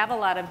while we have a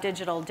lot of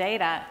digital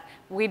data,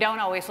 we don't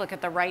always look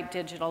at the right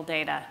digital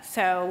data.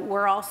 So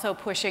we're also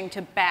pushing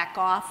to back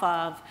off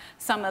of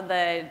some of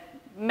the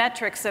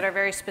metrics that are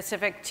very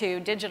specific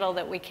to digital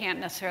that we can't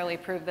necessarily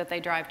prove that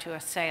they drive to a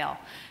sale.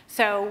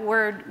 So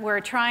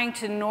we're trying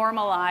to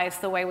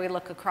normalize the way we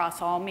look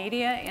across all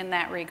media in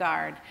that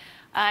regard.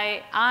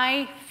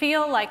 I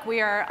feel like we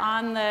are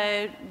on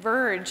the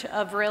verge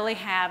of really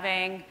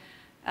having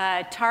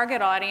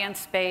target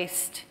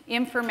audience-based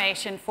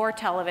information for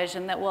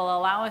television that will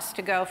allow us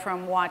to go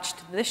from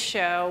watched this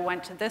show,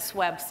 went to this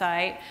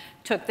website,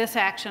 took this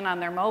action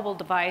on their mobile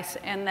device,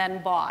 and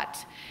then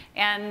bought.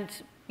 And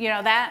you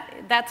know,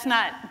 that's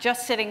not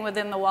just sitting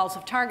within the walls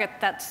of Target,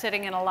 that's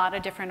sitting in a lot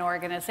of different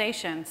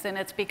organizations. And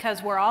it's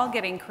because we're all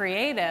getting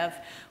creative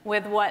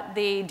with what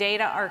the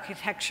data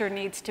architecture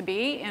needs to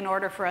be in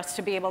order for us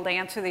to be able to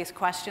answer these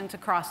questions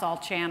across all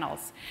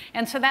channels.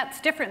 And so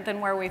that's different than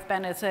where we've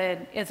been as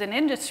an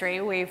industry.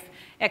 We've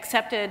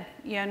accepted,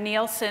 you know,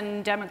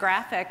 Nielsen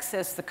demographics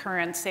as the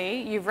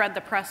currency. You've read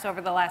the press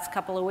over the last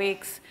couple of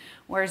weeks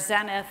where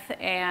Zenith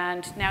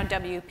and now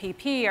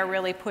WPP are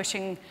really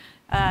pushing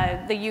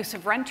the use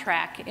of rent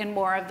track in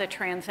more of the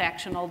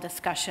transactional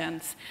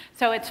discussions.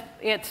 So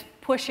it's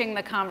pushing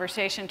the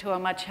conversation to a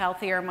much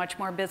healthier, much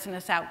more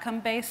business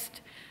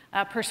outcome-based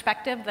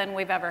perspective than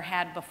we've ever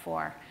had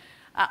before.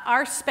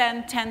 Our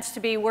spend tends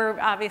to be, we're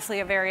obviously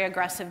a very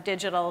aggressive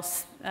digital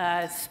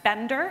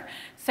spender,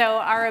 so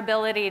our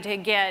ability to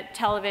get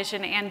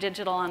television and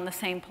digital on the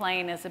same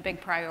plane is a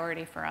big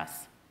priority for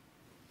us.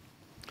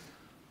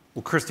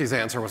 Well, Kristi's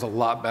answer was a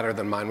lot better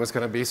than mine was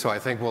going to be, so I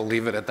think we'll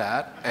leave it at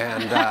that.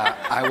 And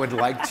I would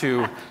like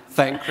to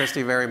thank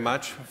Kristi very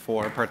much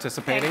for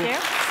participating. Thank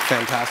you.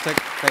 Fantastic.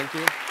 Thank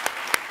you.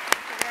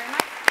 Thank you very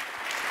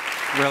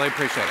much. Really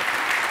appreciate it.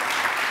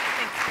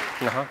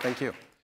 Thanks. Thank you.